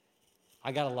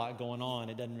 I got a lot going on.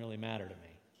 It doesn't really matter to me,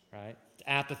 right? It's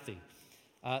apathy.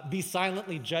 Be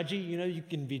silently judgy. You know you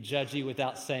can be judgy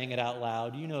without saying it out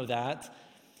loud. You know that.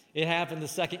 It happened the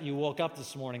second you woke up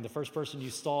this morning. The first person you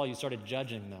saw, you started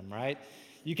judging them, right?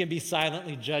 You can be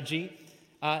silently judgy.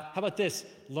 How about this?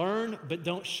 Learn, but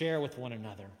don't share with one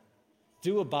another.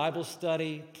 Do a Bible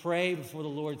study, pray before the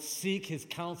Lord, seek His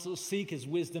counsel, seek His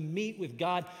wisdom, meet with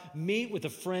God, meet with a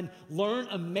friend, learn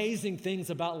amazing things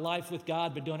about life with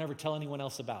God, but don't ever tell anyone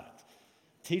else about it.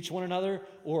 Teach one another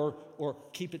or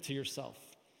keep it to yourself.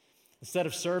 Instead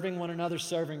of serving one another,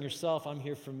 serving yourself, I'm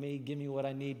here for me, give me what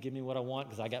I need, give me what I want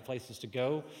because I got places to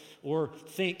go. Or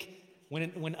think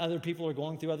when other people are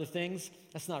going through other things,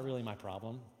 that's not really my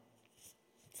problem.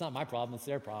 It's not my problem, it's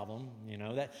their problem,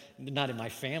 that not in my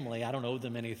family. I don't owe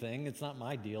them anything. It's not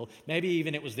my deal. Maybe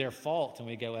even it was their fault, and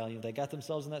we go, well, they got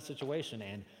themselves in that situation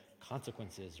and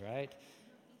consequences, right?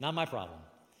 Not my problem.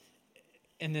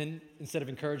 And then instead of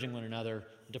encouraging one another,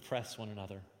 depress one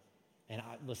another. And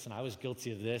I was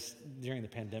guilty of this during the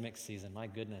pandemic season. My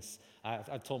goodness.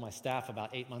 I told my staff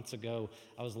about 8 months ago,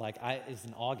 I was like, it's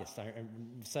in August. I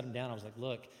set them down. I was like,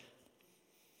 look,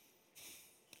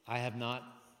 I have not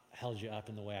held you up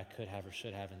in the way I could have or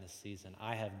should have in this season.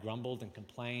 I have grumbled and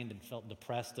complained and felt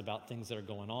depressed about things that are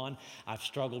going on. I've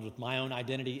struggled with my own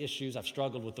identity issues. I've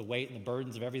struggled with the weight and the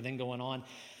burdens of everything going on.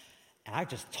 And I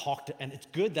just talked, and it's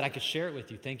good that I could share it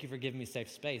with you. Thank you for giving me safe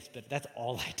space, but that's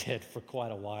all I did for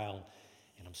quite a while.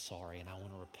 And I'm sorry, and I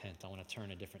want to repent. I want to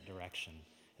turn a different direction.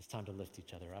 It's time to lift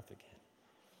each other up again.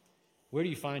 Where do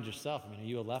you find yourself? Are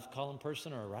you a left column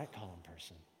person or a right column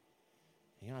person?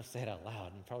 You don't have to say it out loud,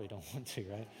 and you probably don't want to,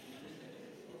 right?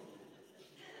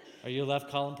 Are you a left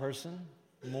column person?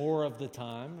 More of the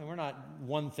time. And we're not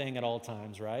one thing at all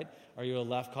times, right? Are you a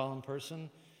left column person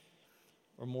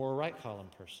or more a right column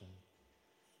person?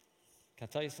 Can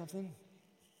I tell you something?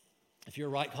 If you're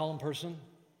a right column person,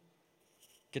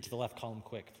 get to the left column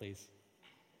quick, please.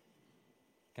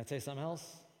 Can I tell you something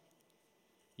else?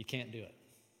 You can't do it.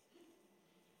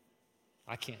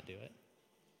 I can't do it.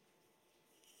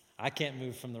 I can't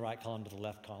move from the right column to the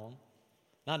left column.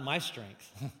 Not in my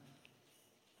strength.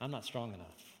 I'm not strong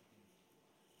enough.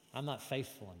 I'm not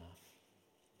faithful enough.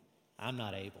 I'm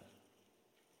not able.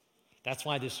 That's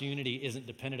why this unity isn't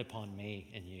dependent upon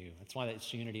me and you. That's why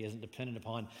this unity isn't dependent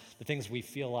upon the things we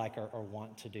feel like or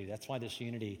want to do. That's why this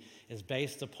unity is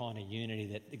based upon a unity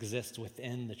that exists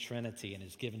within the Trinity and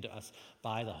is given to us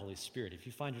by the Holy Spirit. If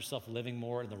you find yourself living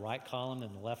more in the right column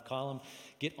than the left column,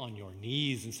 get on your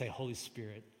knees and say, Holy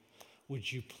Spirit, would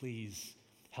you please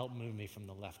help move me from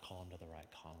the left column to the right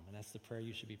column? And that's the prayer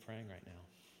you should be praying right now.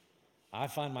 I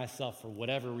find myself, for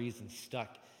whatever reason,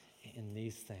 stuck in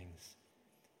these things.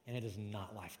 And it is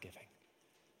not life-giving.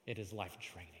 It is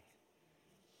life-draining.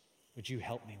 Would you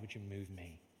help me? Would you move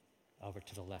me over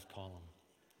to the left column?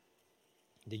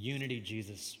 The unity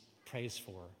Jesus prays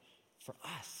for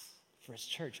us, for His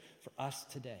church, for us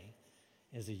today,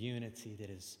 is a unity that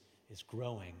is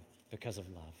growing because of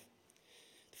love.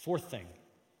 The fourth thing,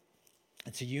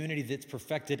 it's a unity that's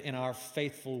perfected in our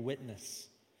faithful witness.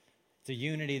 It's a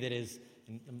unity that is,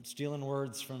 and I'm stealing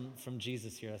words from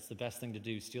Jesus here. That's the best thing to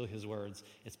do, steal his words.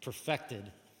 It's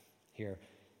perfected here.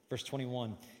 Verse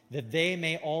 21, that they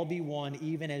may all be one,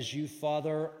 even as you,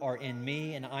 Father, are in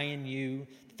me and I in you,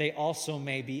 that they also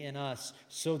may be in us,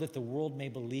 so that the world may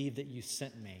believe that you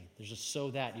sent me. There's just so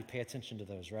that. You pay attention to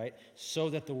those, right? So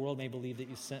that the world may believe that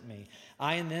you sent me.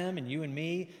 I and them and you and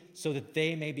me, so that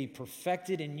they may be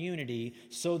perfected in unity,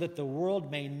 so that the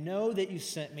world may know that you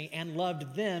sent me and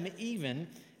loved them even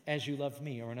as you loved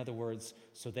me. Or in other words,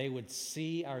 so they would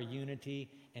see our unity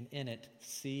and in it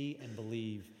see and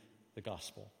believe the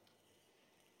gospel.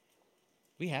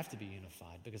 We have to be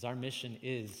unified because our mission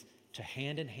is to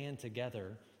hand in hand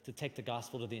together to take the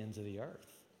gospel to the ends of the earth.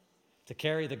 To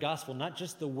carry the gospel, not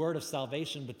just the word of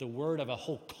salvation, but the word of a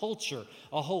whole culture,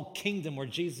 a whole kingdom where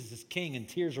Jesus is king and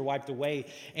tears are wiped away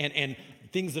and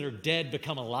things that are dead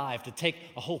become alive. To take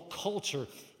a whole culture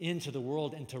into the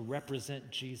world and to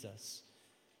represent Jesus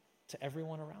to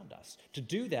everyone around us. To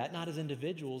do that, not as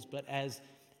individuals, but as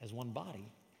one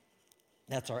body.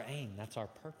 That's our aim. That's our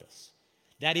purpose.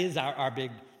 That is our big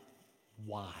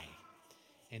why.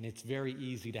 And it's very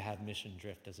easy to have mission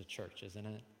drift as a church, isn't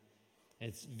it?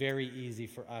 It's very easy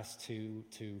for us to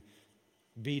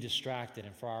be distracted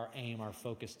and for our aim, our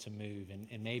focus to move.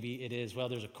 And maybe it is, well,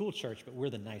 there's a cool church, but we're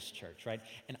the nice church, right?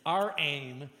 And our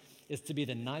aim is to be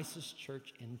the nicest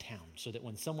church in town so that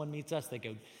when someone meets us, they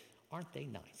go, aren't they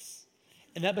nice?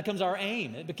 And that becomes our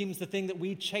aim. It becomes the thing that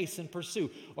we chase and pursue,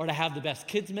 or to have the best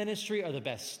kids ministry or the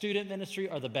best student ministry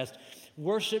or the best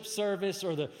worship service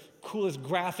or the coolest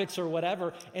graphics or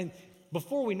whatever. And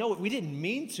before we know it, we didn't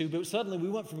mean to, but suddenly we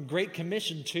went from Great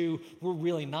Commission to we're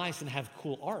really nice and have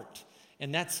cool art.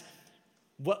 And that's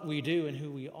what we do and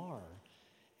who we are.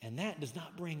 And that does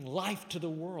not bring life to the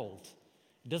world.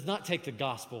 It does not take the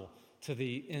gospel to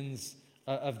the ends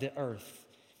of the earth.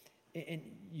 And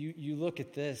you look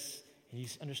at this, and you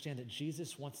understand that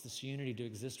Jesus wants this unity to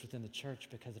exist within the church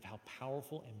because of how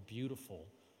powerful and beautiful,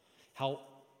 how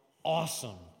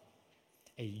awesome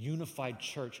a unified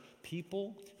church,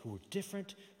 people who are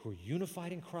different, who are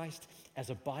unified in Christ as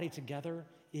a body together,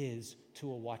 is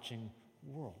to a watching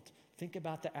world. Think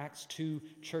about the Acts 2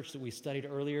 church that we studied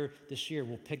earlier this year.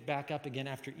 We'll pick back up again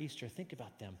after Easter. Think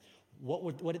about them.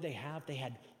 What did they have? They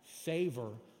had favor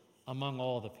among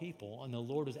all the people, and the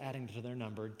Lord was adding to their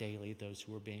number daily those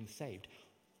who were being saved.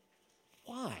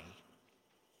 Why?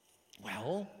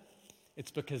 Well, it's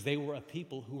because they were a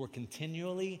people who were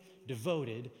continually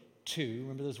devoted to,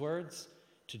 remember those words?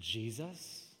 To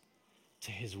Jesus,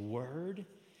 to his word,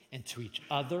 and to each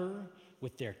other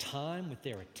with their time, with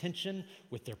their attention,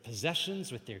 with their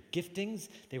possessions, with their giftings.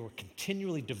 They were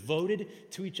continually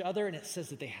devoted to each other, and it says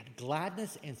that they had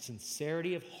gladness and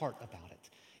sincerity of heart about it.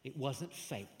 It wasn't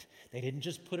faked. They didn't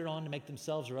just put it on to make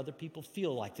themselves or other people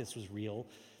feel like this was real.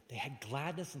 They had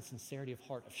gladness and sincerity of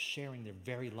heart of sharing their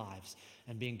very lives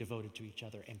and being devoted to each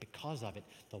other. And because of it,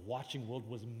 the watching world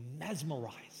was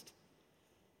mesmerized.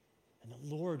 And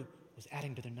the Lord was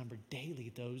adding to their number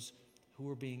daily those who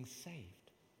were being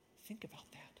saved. Think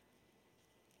about that.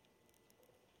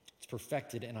 It's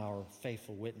perfected in our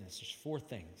faithful witness. There's four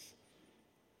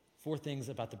things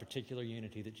about the particular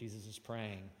unity that Jesus is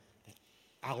praying that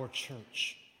our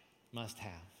church must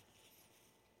have.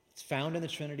 It's found in the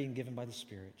Trinity and given by the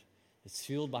Spirit. It's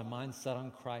fueled by mind set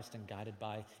on Christ and guided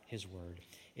by his word.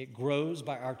 It grows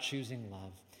by our choosing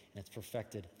love, and it's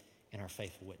perfected in our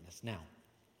faithful witness. Now,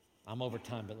 I'm over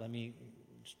time, but let me,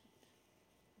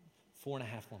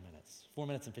 4.5 more minutes. 4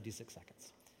 minutes and 56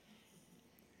 seconds.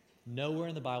 Nowhere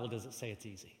in the Bible does it say it's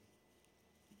easy.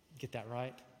 Get that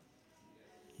right?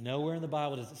 Nowhere in the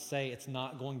Bible does it say it's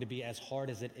not going to be as hard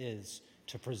as it is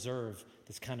to preserve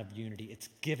this kind of unity. It's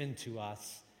given to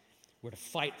us. We're to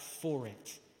fight for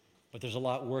it, but there's a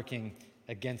lot working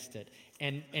against it.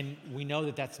 And we know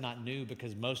that that's not new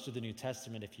because most of the New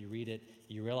Testament, if you read it,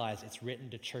 you realize it's written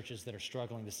to churches that are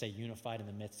struggling to stay unified in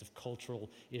the midst of cultural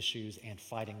issues and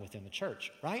fighting within the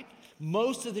church, right?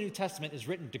 Most of the New Testament is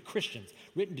written to Christians,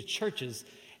 written to churches,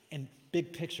 and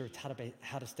big picture, it's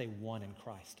how to stay one in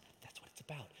Christ. That's what it's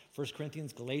about. 1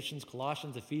 Corinthians, Galatians,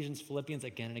 Colossians, Ephesians, Philippians,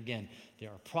 again and again. There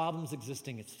are problems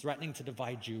existing. It's threatening to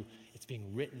divide you. It's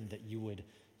being written that you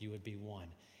would be one.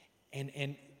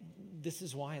 And this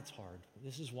is why it's hard.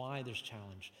 This is why there's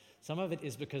challenge. Some of it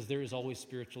is because there is always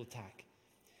spiritual attack.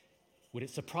 Would it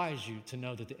surprise you to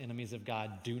know that the enemies of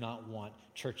God do not want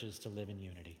churches to live in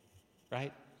unity?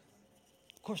 Right?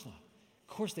 Of course not.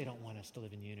 Of course they don't want us to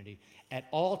live in unity. At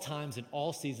all times, in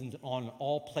all seasons, on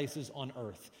all places on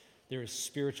earth, there is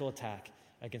spiritual attack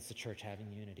against the church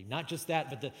having unity. Not just that,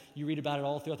 but you read about it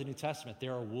all throughout the New Testament.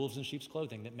 There are wolves in sheep's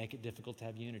clothing that make it difficult to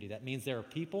have unity. That means there are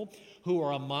people who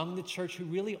are among the church who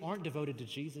really aren't devoted to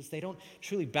Jesus. They don't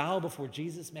truly bow before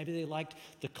Jesus. Maybe they liked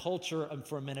the culture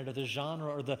for a minute or the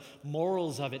genre or the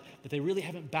morals of it, but they really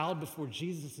haven't bowed before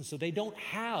Jesus. And so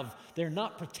they're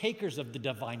not partakers of the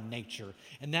divine nature.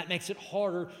 And that makes it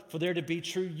harder for there to be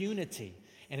true unity.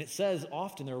 And it says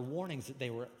often there are warnings that they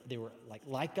were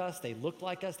like us, they looked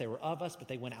like us, they were of us, but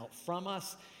they went out from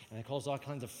us, and it caused all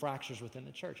kinds of fractures within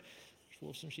the church. There's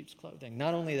wolves in sheep's clothing.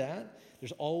 Not only that,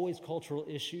 there's always cultural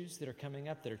issues that are coming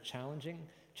up that are challenging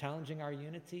our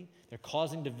unity. They're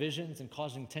causing divisions and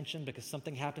causing tension because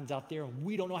something happens out there and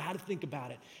we don't know how to think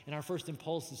about it. And our first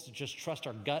impulse is to just trust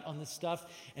our gut on this stuff,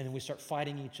 and then we start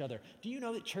fighting each other. Do you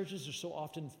know that churches are so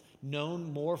often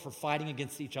known more for fighting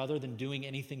against each other than doing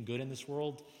anything good in this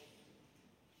world?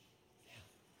 Yeah,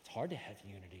 it's hard to have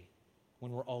unity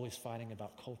when we're always fighting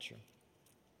about culture.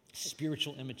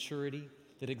 Spiritual immaturity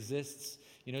that exists.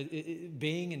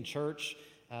 Being in church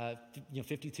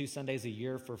 52 Sundays a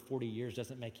year for 40 years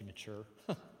doesn't make you mature.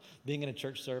 Being in a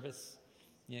church service,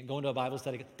 going to a Bible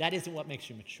study, that isn't what makes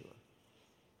you mature.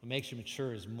 What makes you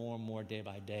mature is more and more day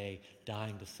by day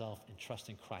dying to self and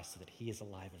trusting Christ so that he is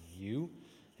alive in you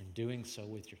and doing so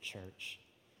with your church,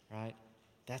 right?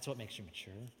 That's what makes you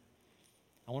mature.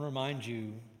 I want to remind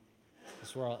you, this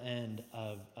is where I'll end,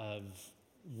 of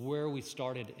where we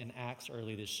started in Acts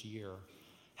early this year,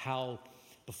 how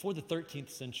before the 13th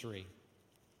century,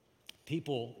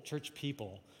 church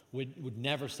people would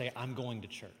never say, I'm going to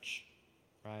church,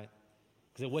 right?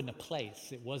 Because it wasn't a place.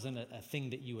 It wasn't a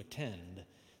thing that you attend.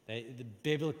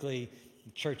 Biblically,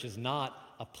 church is not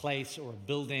a place or a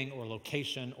building or a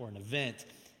location or an event.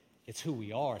 It's who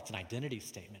we are. It's an identity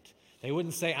statement. They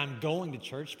wouldn't say, I'm going to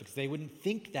church, because they wouldn't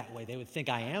think that way. They would think,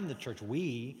 I am the church.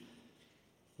 We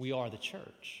are the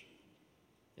church.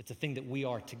 It's a thing that we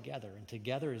are together. And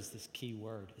together is this key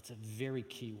word. It's a very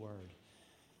key word.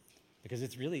 Because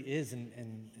it really is,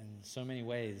 in so many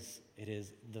ways, it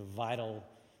is the vital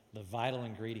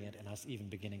ingredient in us even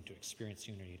beginning to experience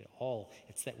unity at all.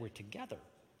 It's that we're together.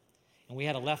 And we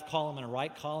had a left column and a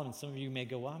right column, and some of you may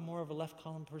go, well, I'm more of a left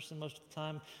column person most of the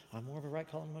time. I'm more of a right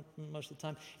column most of the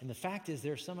time. And the fact is,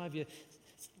 there are some of you,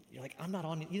 you're like, I'm not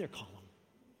on either column.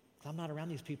 I'm not around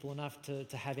these people enough to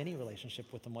have any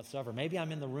relationship with them whatsoever. Maybe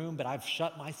I'm in the room, but I've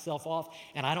shut myself off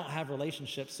and I don't have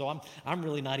relationships, so I'm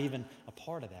really not even a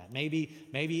part of that. Maybe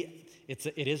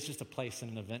it is just a place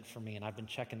and an event for me, and I've been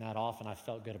checking that off and I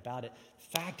felt good about it.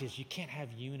 Fact is, you can't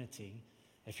have unity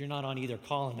if you're not on either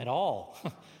column at all.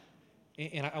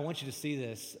 And I want you to see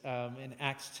this in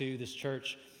Acts 2, this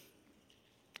church.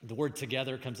 The word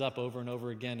together comes up over and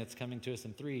over again. It's coming to us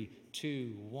in 3,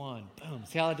 2, 1, boom.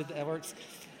 See how that works?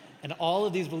 And all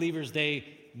of these believers, they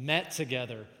met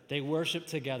together. They worshiped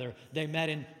together. They met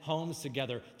in homes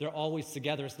together. They're always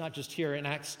together. It's not just here. In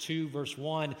Acts 2, verse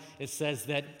 1, it says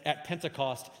that at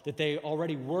Pentecost, that they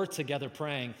already were together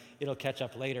praying. It'll catch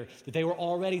up later. That they were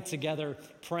already together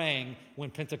praying when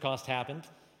Pentecost happened.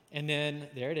 And then,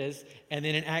 there it is. And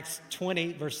then in Acts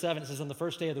 20, verse 7, it says, on the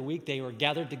first day of the week, they were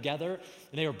gathered together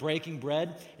and they were breaking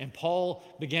bread. And Paul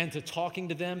began to talking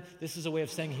to them. This is a way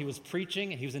of saying he was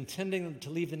preaching and he was intending to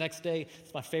leave the next day.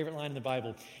 It's my favorite line in the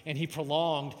Bible. And he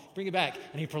prolonged, bring it back,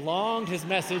 and he prolonged his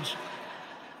message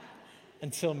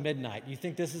until midnight. You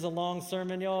think this is a long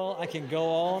sermon, y'all? I can go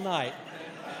all night.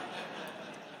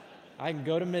 I can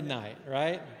go to midnight,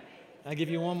 right? I'll give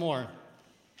you one more.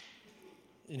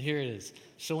 And here it is.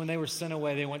 So when they were sent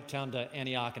away, they went down to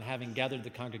Antioch, and having gathered the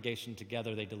congregation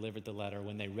together, they delivered the letter.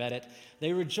 When they read it,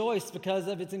 they rejoiced because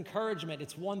of its encouragement.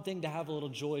 It's one thing to have a little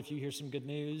joy if you hear some good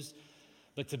news,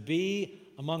 but to be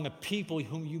among a people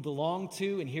whom you belong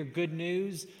to and hear good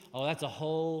news, oh, that's a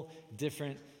whole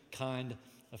different kind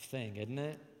of thing, isn't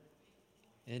it?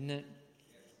 Isn't it?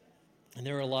 And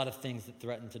there are a lot of things that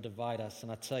threaten to divide us,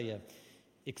 and I tell you,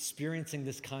 experiencing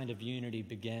this kind of unity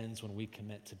begins when we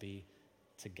commit to be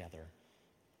together.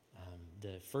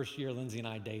 The first year Lindsay and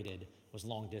I dated was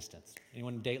long distance.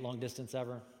 Anyone date long distance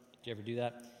ever? Did you ever do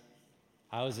that?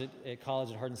 I was at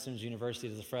college at Hardin-Simmons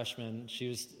University as a freshman. She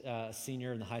was a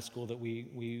senior in the high school that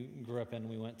we grew up in and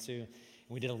we went to. And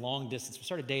we did a long distance. We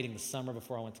started dating the summer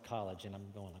before I went to college. And I'm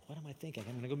going like, what am I thinking?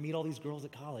 I'm going to go meet all these girls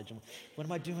at college. And what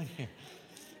am I doing here?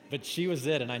 But she was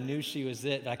it, and I knew she was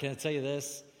it. But I can tell you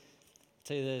this.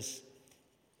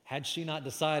 Had she not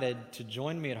decided to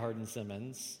join me at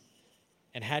Hardin-Simmons,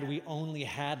 and had we only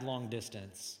had long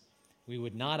distance, we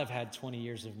would not have had 20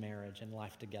 years of marriage and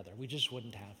life together. We just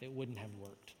wouldn't have. It wouldn't have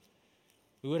worked.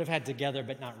 We would have had together,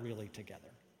 but not really together.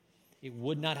 it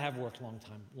would not have worked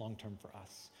long term for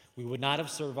us. We would not have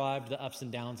survived the ups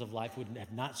and downs of life. We would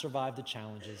have not survived the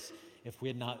challenges if we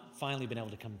had not finally been able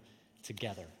to come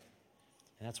together.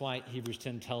 And that's why Hebrews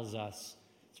 10 tells us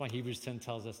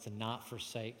to not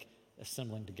forsake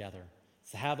assembling together.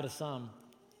 It's the habit of some.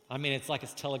 I mean, it's like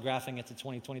it's telegraphing it to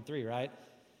 2023, right?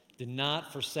 Do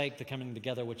not forsake the coming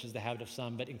together, which is the habit of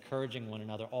some, but encouraging one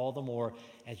another all the more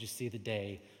as you see the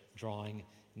day drawing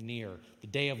near. The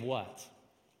day of what?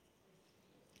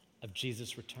 Of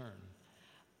Jesus' return.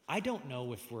 I don't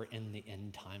know if we're in the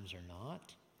end times or not.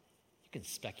 You can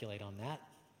speculate on that.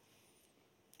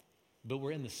 But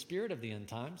we're in the spirit of the end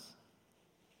times.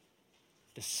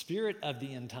 The spirit of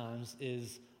the end times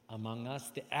is among us.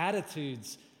 The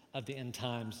attitudes of the end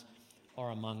times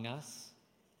are among us.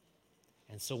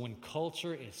 And so when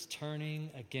culture is turning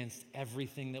against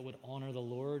everything that would honor the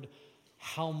Lord,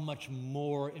 how much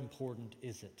more important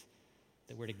is it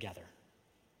that we're together?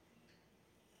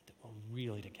 That we're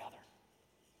really together?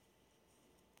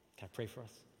 Can I pray for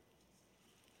us?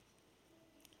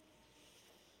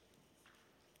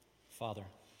 Father,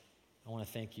 I want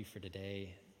to thank you for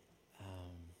today,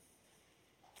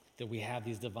 that we have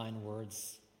these divine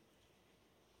words.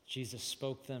 Jesus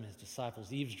spoke them, his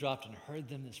disciples eavesdropped and heard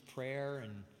them, this prayer,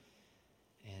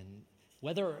 and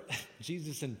whether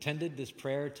Jesus intended this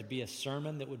prayer to be a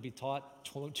sermon that would be taught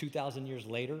 2,000 years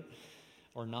later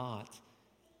or not,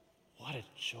 what a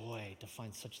joy to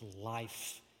find such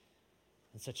life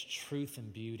and such truth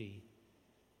and beauty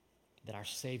that our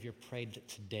Savior prayed that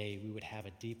today we would have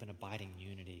a deep and abiding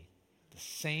unity, the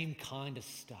same kind of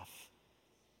stuff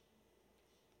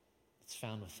that's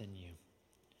found within you.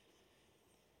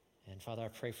 And Father, I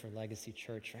pray for Legacy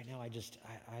Church. Right now,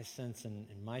 I sense in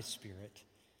my spirit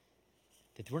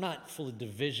that we're not full of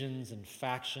divisions and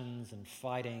factions and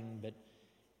fighting, but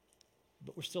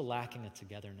we're still lacking a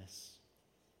togetherness.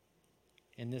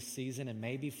 In this season, and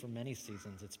maybe for many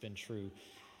seasons, it's been true.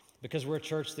 Because we're a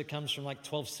church that comes from like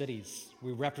 12 cities.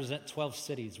 We represent 12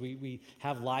 cities. We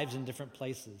have lives in different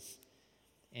places.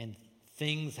 And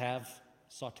things have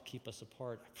sought to keep us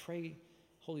apart. I pray,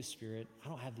 Holy Spirit, I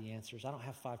don't have the answers. I don't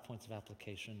have 5 points of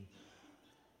application.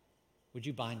 Would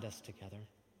you bind us together?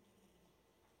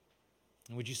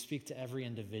 And would you speak to every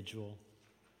individual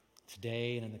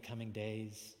today and in the coming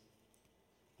days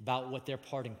about what their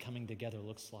part in coming together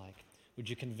looks like? Would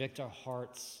you convict our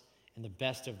hearts in the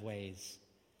best of ways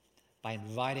by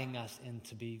inviting us in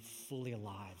to be fully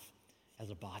alive as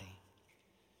a body?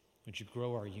 Would you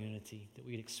grow our unity, that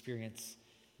we'd experience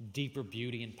deeper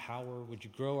beauty and power? Would you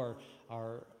grow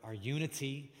our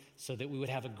unity so that we would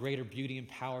have a greater beauty and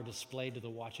power displayed to the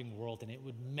watching world, and it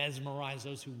would mesmerize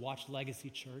those who watch Legacy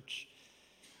Church?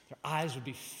 Their eyes would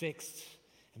be fixed,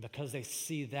 and because they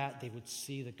see that, they would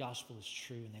see the gospel is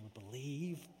true, and they would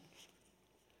believe.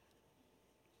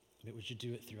 But would you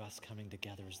do it through us coming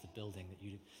together as the building that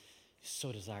you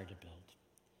so desired to build,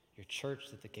 your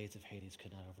church that the gates of Hades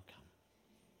could not overcome.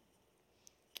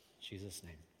 In Jesus'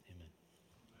 name.